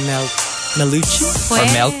Melucci? Or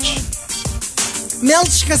Melch.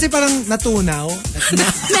 Melch kasi parang natunaw.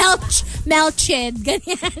 Melchid.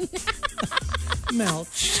 Ganyan.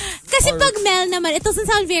 Melch. Kasi pag Mel naman, it doesn't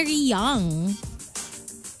sound very young.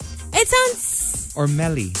 It sounds... Or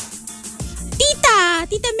Melly. Tita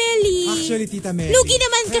Melly. Actually, Tita Mel. Lugi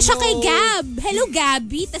naman ka siya kay Gab. Hello,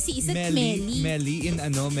 Gabby. Tas si isa't Melly. Melly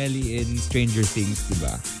in Stranger Things,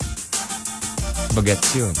 diba?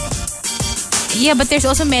 Bagets yun. Yeah, but there's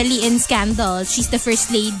also Melly in Scandal. She's the first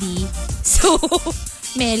lady. So,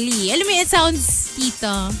 Melly. Alam mo, it sounds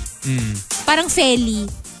tita. Parang Feli.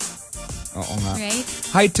 Oo nga. Right?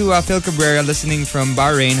 Hi to Phil Cabrera listening from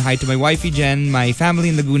Bahrain. Hi to my wifey Jen, my family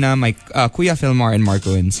in Laguna, my Kuya Philmar and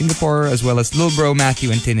Marco in Singapore, as well as Lil Bro, Matthew,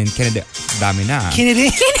 and Tin in Canada. Dami na. Kennedy.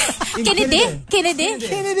 Kennedy? Kennedy.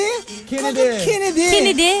 Kennedy. Kennedy.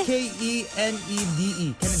 Kennedy? K-E-N-E-D-E.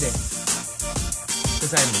 Kennedy.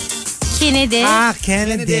 Kennedy?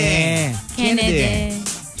 Kennedy.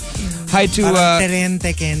 Hi to Parang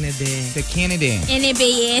Terente Kennedy. the Kennedy.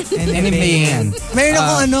 Enebayin. N-B-A-N.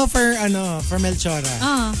 Mayroon ako for Melchora.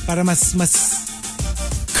 Para mas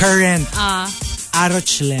current.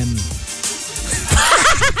 Arochlem.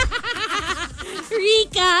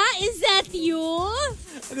 Rika, is that you?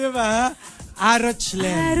 Diba?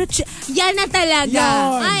 Arochlem. Yan na talaga.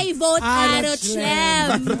 Yon. I vote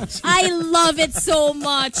Arochlem. I love it so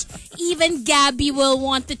much. Even Gabby will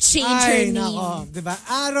want to change her Ay, name. nako. Diba?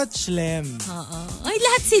 Arochlem. Ay,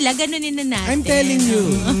 lahat sila. Ganunin na natin. I'm telling you.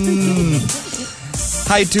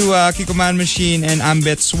 Hi to Kiko Man Machine and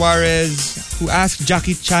Ambet Suarez, who asked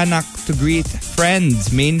Jackie Chanak to greet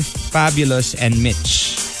friends, Main Fabulous and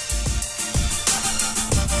Mitch.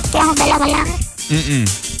 Yung dalawa lang.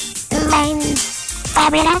 Main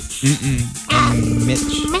Fabulous. And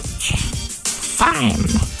Mitch. Fine.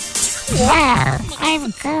 Well,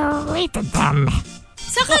 I've greeted them.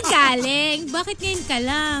 Saan ka galing? Bakit ngayon ka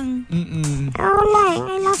lang? Wala,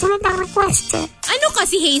 ngayon lang sunod ang request eh. Ano ka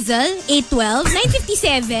si Hazel? 812?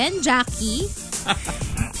 957? Jackie?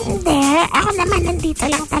 Hindi, ako naman nandito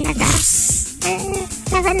lang talaga.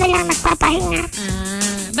 Nagano lang, nagpapahinga.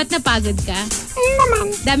 Ba't napagod ka?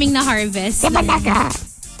 Naman. Daming na-harvest. Diba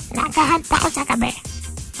naghahunt ako sa gabi?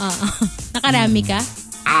 Oo. Nakarami ka?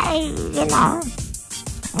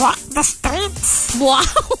 Walk the streets. Wow!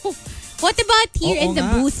 What about here in the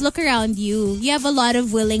booth? Look around you. You have a lot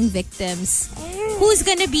of willing victims. Who's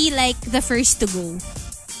gonna be like the first to go?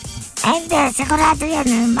 Hindi, sigurado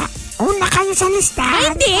yan. Una kayo sa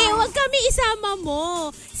listahan. Hindi, huwag kami isama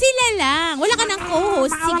mo. Sila lang. Wala ka ng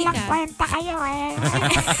co-host. Sige Walang ka. kwenta kayo eh.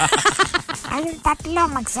 Kayong tatlo,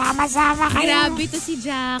 magsama-sama kayo. Grabe to si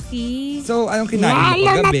Jackie. So, anong kinain mo Lalo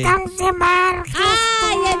na kagabi? tong si Markki.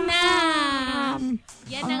 Yan na.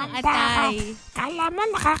 Yan ang atay. Kala mo,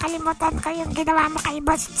 nakakalimutan ko yung ginawa mo kay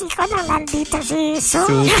Boss Chico na nandito si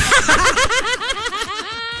Sue.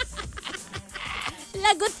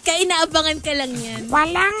 Lagot ka, inaabangan ka lang yan.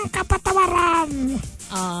 Walang kapatawaran.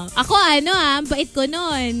 Ako bait ko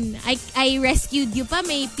nun. I rescued you pa,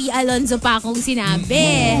 may P. Alonzo pa akong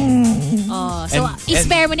sinabi. So,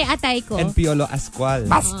 i-spare mo ni atay ko. And Piolo Ascual.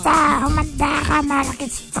 Basta, humanda ka, Markki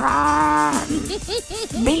Strong.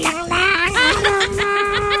 Bilang na ang ano mo.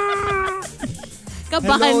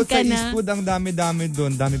 Kabahan Hello, ka sa na. East Food, ang dami-dami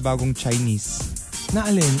doon. Dami bagong Chinese. Na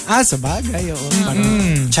alin? Sa bagay. Oo.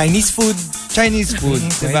 Parang Chinese food. Chinese food,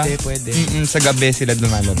 diba? Pwede. Sa gabi sila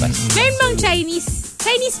lumalabas. Meron bang Chinese?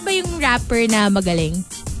 Chinese ba yung rapper na magaling?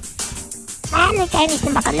 Ano Chinese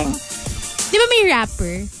na makaling? Di ba may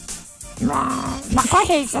rapper? Nako,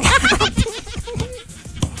 Hazel.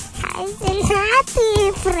 Hazel hati,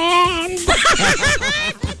 friend.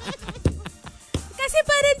 Kasi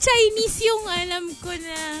parang Chinese yung alam ko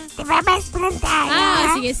na. Diba best friend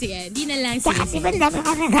tayo? Sige. Di na lang. Saka Sige. diba dami ko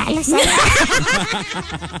regalo sa'yo?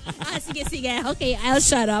 Sige. Okay, I'll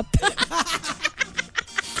shut up.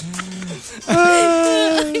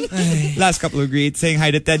 Last couple of greets. Saying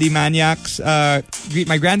hi to Teddy Maniacs. Greet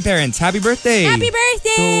my grandparents. Happy birthday! Happy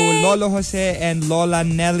birthday! To Lolo Jose and Lola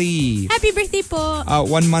Nelly. Happy birthday po.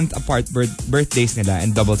 1 month apart birthdays nila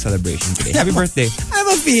and double celebration today. Happy birthday. I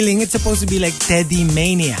have a feeling it's supposed to be like Teddy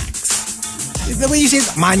Maniacs. It's the way you say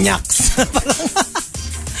it, maniacs.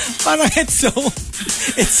 Parang it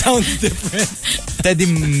sounds different. Teddy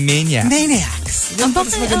Maniacs. Maniacs.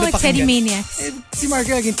 Teddy Maniacs. Si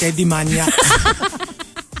Markki laging Teddy Maniacs.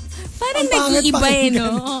 Parang Ang pangit nag-iiba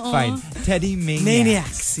pakinggan. no? Fine. Teddy Maniacs.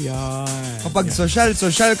 Maniacs. Yan. Kapag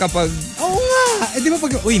social kapag... Oo nga. Di ba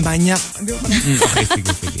pag, maniac. Di ba Okay,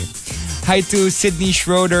 sige. Hi to Sydney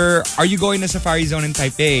Schroeder. Are you going to Safari Zone in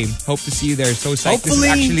Taipei? Hope to see you there. So psyched. This is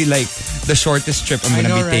Hopefully. actually like the shortest trip I'm going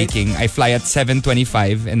to be taking. I fly at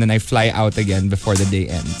 7:25 and then I fly out again before the day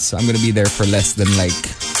ends. So I'm going to be there for less than like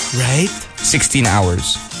right? 16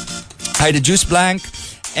 hours. Hi to Juice Blank.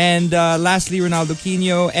 And lastly, Ronaldo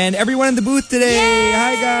Quino. And everyone in the booth today. Yay!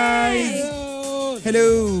 Hi, guys.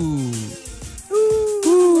 Hello.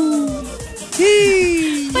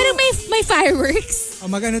 Parang may fireworks.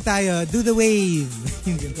 Magano tayo? Do the wave.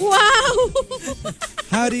 Wow!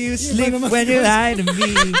 How do you sleep when you lie to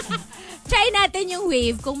me? Try natin yung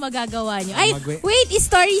wave kung magagawa nyo. Ay, Mag-wave. wait,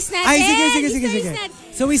 stories natin. Ay, sige. Stories natin.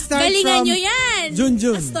 So we start Galingan from nyo yan.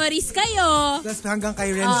 Junjun. Stories kayo. Tapos hanggang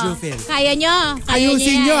kay Renz Jufil. Kaya nyo.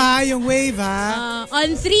 Ayusin nyo yan. ha, yung wave ha. On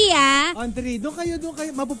 3 On 3. Doon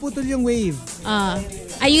kayo. Mapuputol yung wave.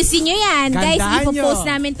 Ayusin nyo yan. Guys, Gandaan ipopost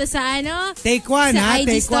nyo. namin to sa Take one sa ha, IG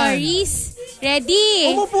take stories.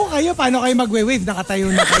 Ready? one. Umupo kayo. Paano kayo magwe-wave? Nakatayo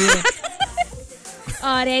na kayo.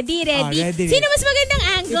 Ready. Ready. Sino mas magandang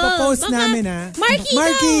angle? Ipopost namin ha. Markki,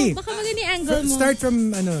 Markki. ikaw. Baka magandang angle mo. Start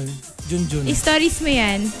from Junjun. Stories mo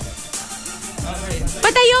yan.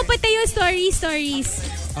 Patayo, stories.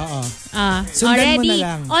 Oo. Sundan Sundan mo ready? na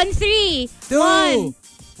lang. On 3, 2.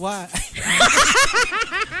 1.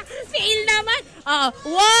 Fail naman.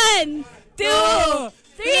 1,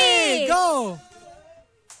 2, 3. Go!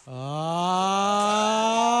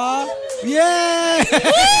 Yeah!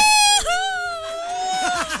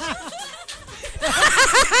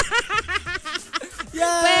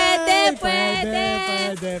 Yay!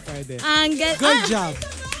 Pwede. Good job.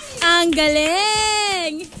 Ang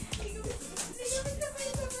galing.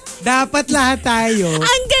 Dapat lahat tayo.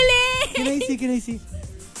 Ang galing. Can I see?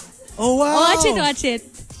 Oh, wow. Watch it.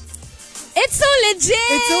 It's so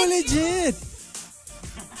legit.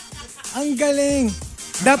 Ang galing.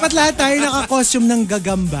 Dapat lahat tayo naka-costume ng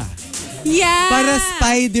gagamba. Yeah. Para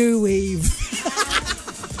spider wave.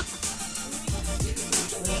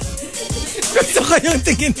 Gusto ko yung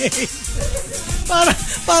tingin eh.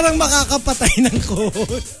 Parang makakapatay ng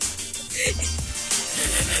host.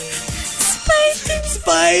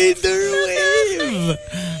 Spider wave.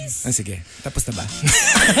 Sige. Tapos na ba?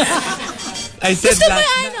 I said Gusto mo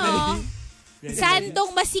last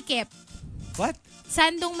Sandong masikip. What?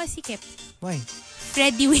 Sandong masikip. Why?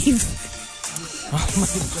 Freddy Wave. Oh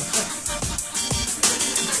my God.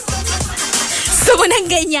 Gusto mo nang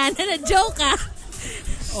ganyan? Joke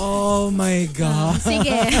Oh my God.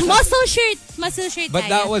 Sige. Muscle shirt. But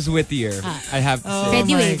that was wittier. I have to say.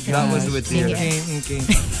 Freddy Wave. That was wittier. Okay.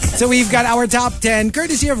 So we've got our top 10,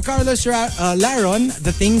 courtesy of Carlos Laron,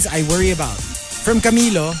 the things I worry about. From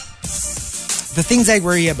Camilo, the things I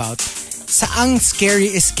worry about. Saang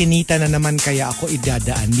scary eskinita na naman kaya ako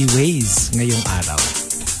idadaan ni Waze ngayong araw?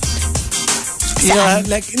 Yeah,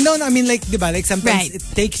 like, no, I mean like, diba, like sometimes it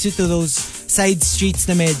takes you to those side streets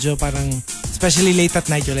na medyo parang, especially late at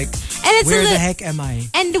night, you're like, where the heck am I?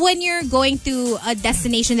 And when you're going to a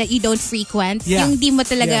destination that you don't frequent, yung di mo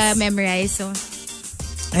talaga memorize. So.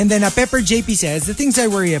 And then Pepper JP says, the things I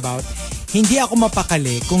worry about, hindi ako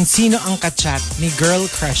mapakali kung sino ang kachat ni Girl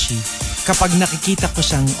Crushy kapag nakikita ko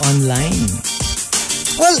siyang online.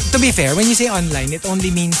 Well, to be fair, when you say online, it only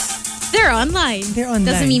means they're online.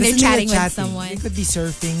 Doesn't mean they're chatting with someone. They could be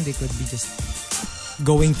surfing. They could be just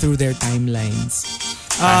going through their timelines.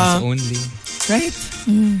 Fans only. Right?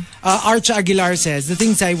 Arch Aguilar says, the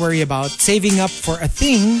things I worry about, saving up for a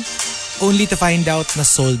thing only to find out na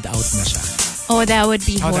sold out na siya. Oh, that would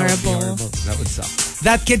be horrible. That would be horrible. That would suck.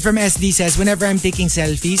 That kid from SD says, whenever I'm taking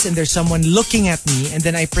selfies and there's someone looking at me and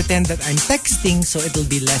then I pretend that I'm texting so it'll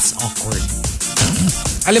be less awkward.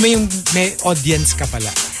 Alam mo yung may audience ka pala.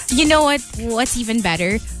 You know what? What's even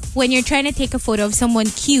better? When you're trying to take a photo of someone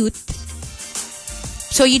cute,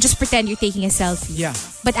 so you just pretend you're taking a selfie. Yeah.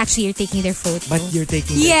 But actually, you're taking their photo. But you're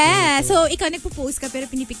taking their So, photo. ikaw nagpo-post ka pero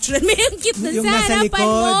pinipicturean mo yung cute na yung sa nasa harapan likod.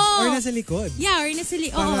 mo. Or nasa likod. Yeah, or nasa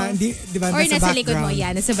likod. Para, di ba, or nasa background. likod mo.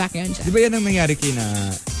 Yeah, nasa background siya. Di ba yan ang nangyari kay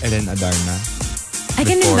na Ellen Adarna? Ay,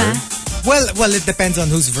 ganun ba? Well, it depends on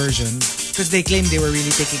whose version. Because they claimed they were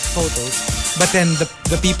really taking photos. But then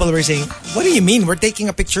the people were saying, what do you mean? We're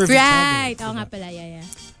taking a picture of each other. Right. Oo nga pala. Yeah.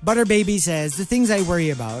 Butter Baby says, the things I worry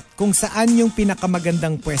about, kung saan yung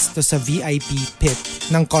pinakamagandang pwesto sa VIP pit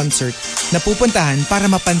ng concert na pupuntahan para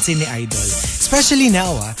mapansin ni Idol. Especially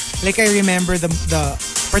now, like I remember the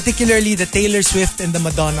particularly the Taylor Swift and the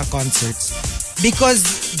Madonna concerts.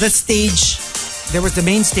 Because the stage, there was the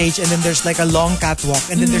main stage and then there's like a long catwalk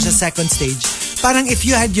and then there's a second stage. Parang if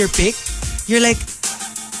you had your pick, you're like,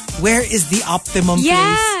 where is the optimum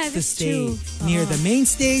place to stay? True. Near the main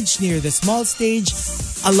stage, near the small stage,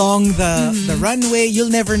 along the runway,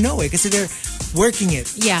 you'll never know kasi they're working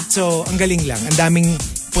it. Yeah. So, ang galing lang. Ang daming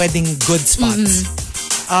pwedeng good spots.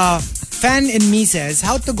 Fan in me says,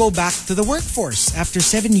 how to go back to the workforce after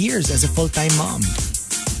 7 years as a full-time mom.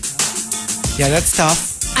 Yeah, that's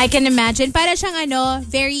tough. I can imagine. Para siyang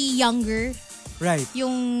very younger. Right.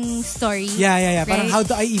 Yung story. Yeah. Right? Parang how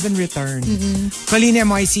do I even return? Colleen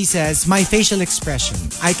MYC says, my facial expression.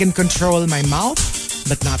 I can control my mouth,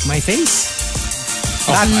 but not my face.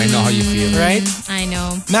 I know how you feel. Right? I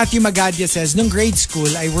know. Matthew Magadia says, nung grade school,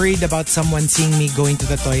 I worried about someone seeing me going to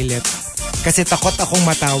the toilet. Kasi takot akong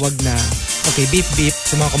matawag na, okay, beep beep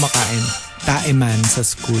sa mga kumakain. Taeman sa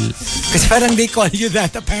school. Kasi parang they call you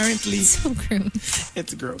that apparently. So gross.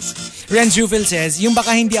 It's gross. Renz Rufil says, yung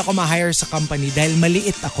baka hindi ako ma-hire sa company dahil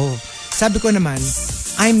maliit ako. Sabi ko naman,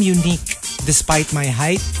 I'm unique. Despite my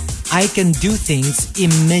height, I can do things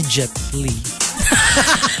immediately.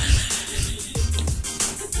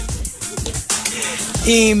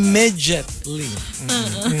 Immediately.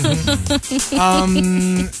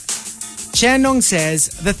 Chenong says,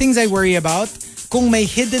 the things I worry about, kung may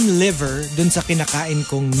hidden liver dun sa kinakain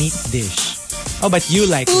kong meat dish. Oh, but you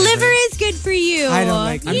like liver. Liver is good for you. I don't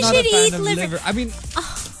like You liver. I'm not should a fan eat of liver. I mean,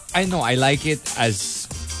 I know I like it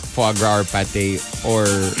as foie gras or pate or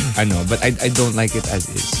but I don't like it as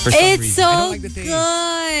is. For some It's reason. I so don't like the taste.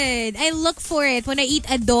 good. I look for it. When I eat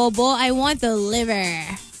adobo, I want the liver.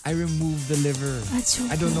 I remove the liver. That's so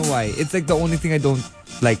I don't know why. It's like the only thing I don't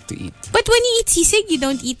like to eat. But when you eat sisig, you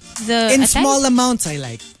don't eat the In atay? small amounts, I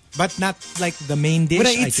like. But not like the main dish. When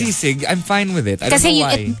I eat can. sisig, I'm fine with it. I don't Kasi know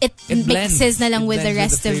why. it blends. mixes na lang It with the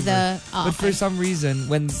blends rest of the... flavor. Oh, But for some reason,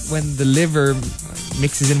 when the liver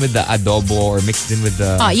mixes in with the adobo or mixes in with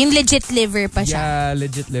the... yung legit liver pa siya. Yeah,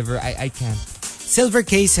 legit liver. I can't. Silver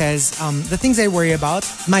K says, the things I worry about,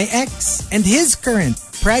 my ex and his current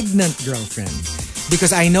pregnant girlfriend.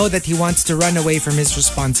 Because I know that he wants to run away from his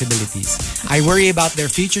responsibilities. I worry about their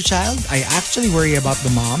future child. I actually worry about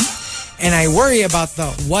the mom. And I worry about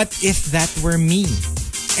the what if that were me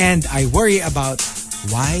And I worry about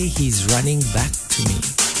why he's running back to me.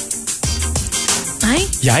 Ay,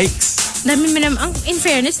 Yikes. in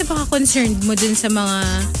fairness, napaka-concerned mo dun sa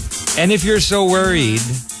mga... And if you're so worried,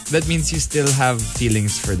 that means you still have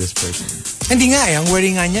feelings for this person. Hindi nga ang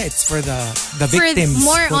worry nga niya, it's for the victims.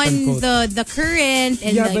 More quote, on unquote. the current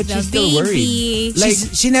and Yeah, like but the she's still baby. worried. Like,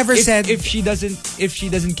 She never said... if she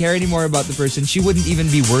doesn't care anymore about the person, she wouldn't even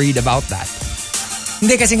be worried about that.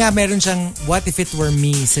 Hindi kasi nga meron siyang what if it were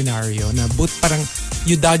me scenario na parang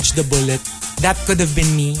you dodge the bullet. That could have been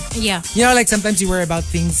me. Yeah. You know, like sometimes you worry about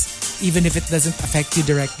things even if it doesn't affect you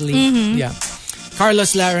directly. Yeah.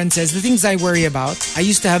 Carlos Laran says, the things I worry about, I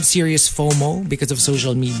used to have serious FOMO because of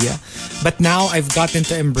social media, but now I've gotten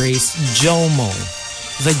to embrace JOMO,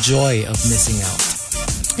 the joy of missing out.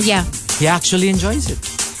 Yeah. He actually enjoys it.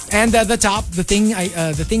 And at the top, the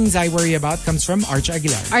things I worry about comes from Archer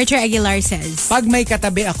Aguilar. Archer Aguilar says, Pag may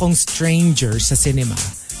katabi akong stranger sa cinema,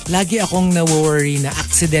 lagi akong naworry na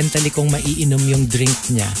accidentally kong maiinom yung drink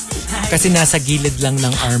niya. Kasi nasa gilid lang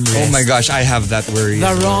ng armrest. Oh my gosh, I have that worry.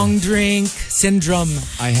 The wrong drink syndrome.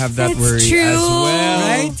 I have that It's worry true. as well.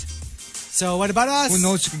 Right? So what about us? Who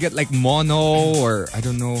knows? You could get like mono or I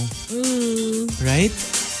don't know. Right?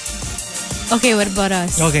 okay, what about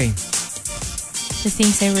us? Okay. The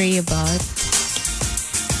things I worry about.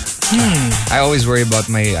 I always worry about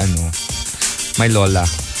my lola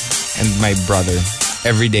and my brother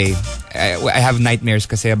every day. I have nightmares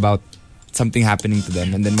kasi about something happening to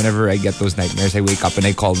them, and then whenever I get those nightmares, I wake up and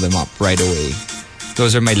I call them up right away.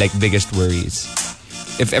 Those are my like biggest worries.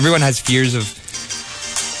 If everyone has fears of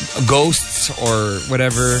ghosts or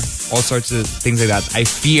whatever, all sorts of things like that, I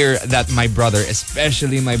fear that my brother,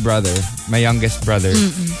 especially my brother, my youngest brother,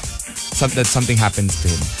 that something happens to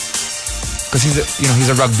him. Because he's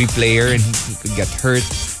a rugby player and he could get hurt.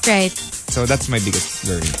 Right. So that's my biggest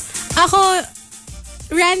worry. Ako,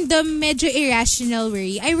 random, medyo irrational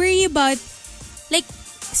worry. I worry about, like,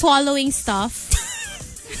 swallowing stuff.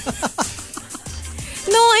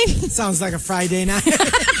 No, I mean... Sounds like a Friday night.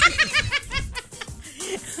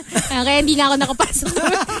 Kaya hindi nga ako nakapasok.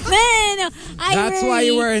 No. That's why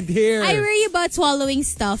you weren't here. I worry about swallowing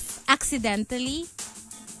stuff accidentally.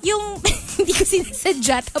 Yung, hindi ko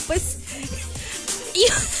sinasadya, tapos,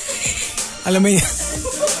 yung, Alam mo yung,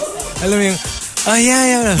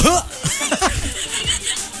 yeah.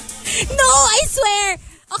 no, I swear.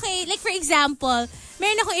 Okay, like for example,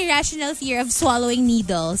 meron akong irrational fear of swallowing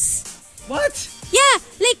needles. What? Yeah,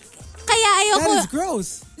 like, kaya ayoko. That is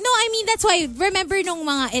gross. No, I mean, that's why, remember nung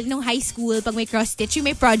high school, pag may cross-stitch, yung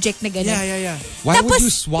may project na gano'n. Yeah. Why would you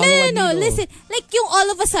swallow a No, needle? listen. Like, yung all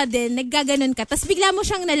of a sudden, naggaganon ka, tapos bigla mo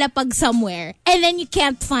siyang nalapag somewhere, and then you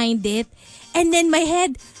can't find it. And then my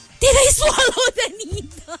head, did I swallow the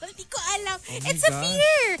needle? Hindi ko alam. It's a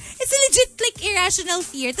fear. It's a legit, like, irrational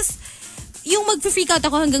fear. Tapos, yung mag-freak out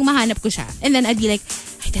ako hanggang mahanap ko siya. And then I'd be like,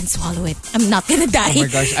 I didn't swallow it. I'm not gonna die. Oh my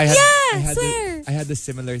gosh, I swear. had a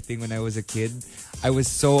similar thing when I was a kid. I was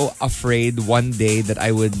so afraid one day that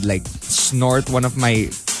I would like snort one of my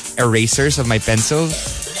erasers of my pencil.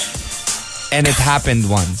 And it happened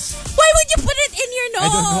once. Why would you put it in your nose? I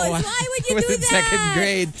don't know why. Why would you I was do in that? second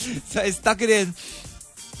grade. So I stuck it in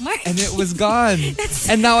Mark, and it was gone.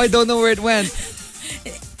 And now I don't know where it went.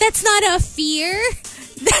 that's not a fear.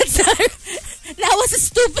 That was a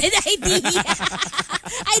stupid idea.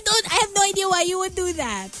 I have no idea why you would do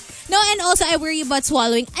that. No, and also I worry about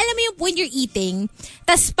swallowing. Alam mo yung when you're eating,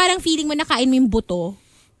 tas parang feeling mo nakain mo yung buto.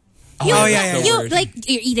 Yeah. Yung, like,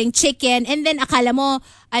 you're eating chicken, and then akala mo,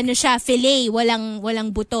 filet,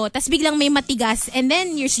 walang buto. Tas biglang may matigas, and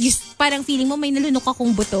then you're parang feeling mo may nalunok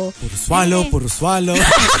akong buto. Puro swallow.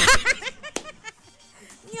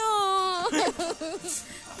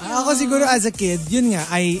 Ako siguro as a kid, yun nga,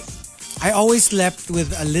 I always slept with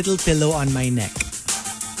a little pillow on my neck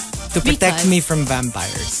to protect me from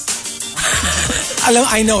vampires.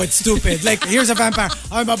 I know it's stupid. Like, here's a vampire.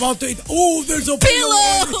 I'm about to eat. Oh, there's a pillow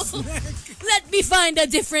on his neck. Let me find a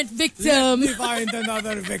different victim. Let me find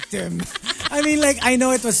another victim. I mean, like, I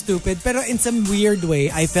know it was stupid, pero in some weird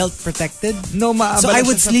way, I felt protected. So I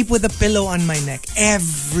would sleep with a pillow on my neck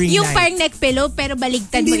every Yung night. parang neck pillow, pero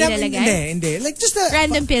baligtad mo ilalagay? Hindi. Like, just a...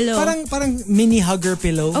 Random pillow. Parang mini hugger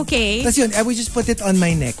pillow. Okay. Tapos yun, I would just put it on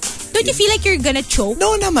my neck. Don't you feel like you're gonna choke?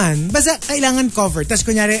 No naman. Basta kailangan cover. Tapos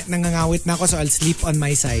kunyari, nangangawit na ako, so I'll sleep on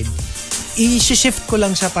my side. I-shift ko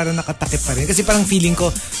lang siya para nakatakip pa rin. Kasi parang feeling ko,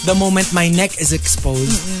 the moment my neck is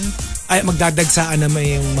exposed, ay magdadagsaan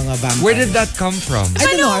naman yung mga vampires. Where did that come from? I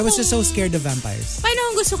don't know. I was just so scared of vampires. Paano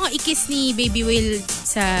kung gusto kong i-kiss ni Baby Whale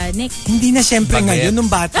sa neck? Hindi na syempre Bakit? ngayon, nung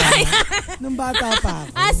bata pa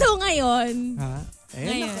ako. So ngayon, Ha?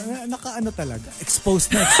 Naka ano talaga.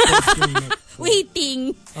 Exposed yung neck.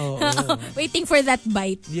 Waiting. Waiting for that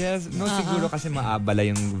bite. Yes, no, siguro kasi maabala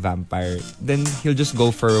yung vampire. Then he'll just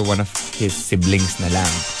go for one of his siblings na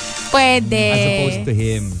lang. Pwede. As opposed to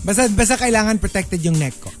him. Basta kailangan protected yung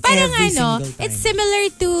neck ko. Parang Every single time. it's similar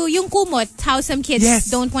to yung kumot. How some kids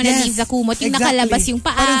don't wanna leave the kumot. Yung nakalabas yung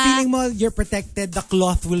paa. Parang feeling mo, you're protected, the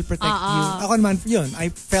cloth will protect you. Ako naman, yun,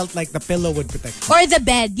 I felt like the pillow would protect me. Or the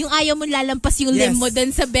bed. Yung ayaw mo lalampas yung limb mo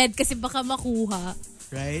dun sa bed kasi baka makuha.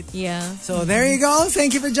 Right? Yeah. So there you go.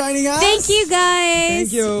 Thank you for joining us. Thank you,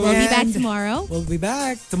 guys. Thank you. We'll be back tomorrow. We'll be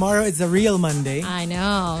back. Tomorrow is a real Monday. I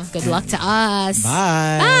know. Good luck to us.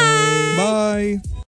 Bye. Bye. Bye.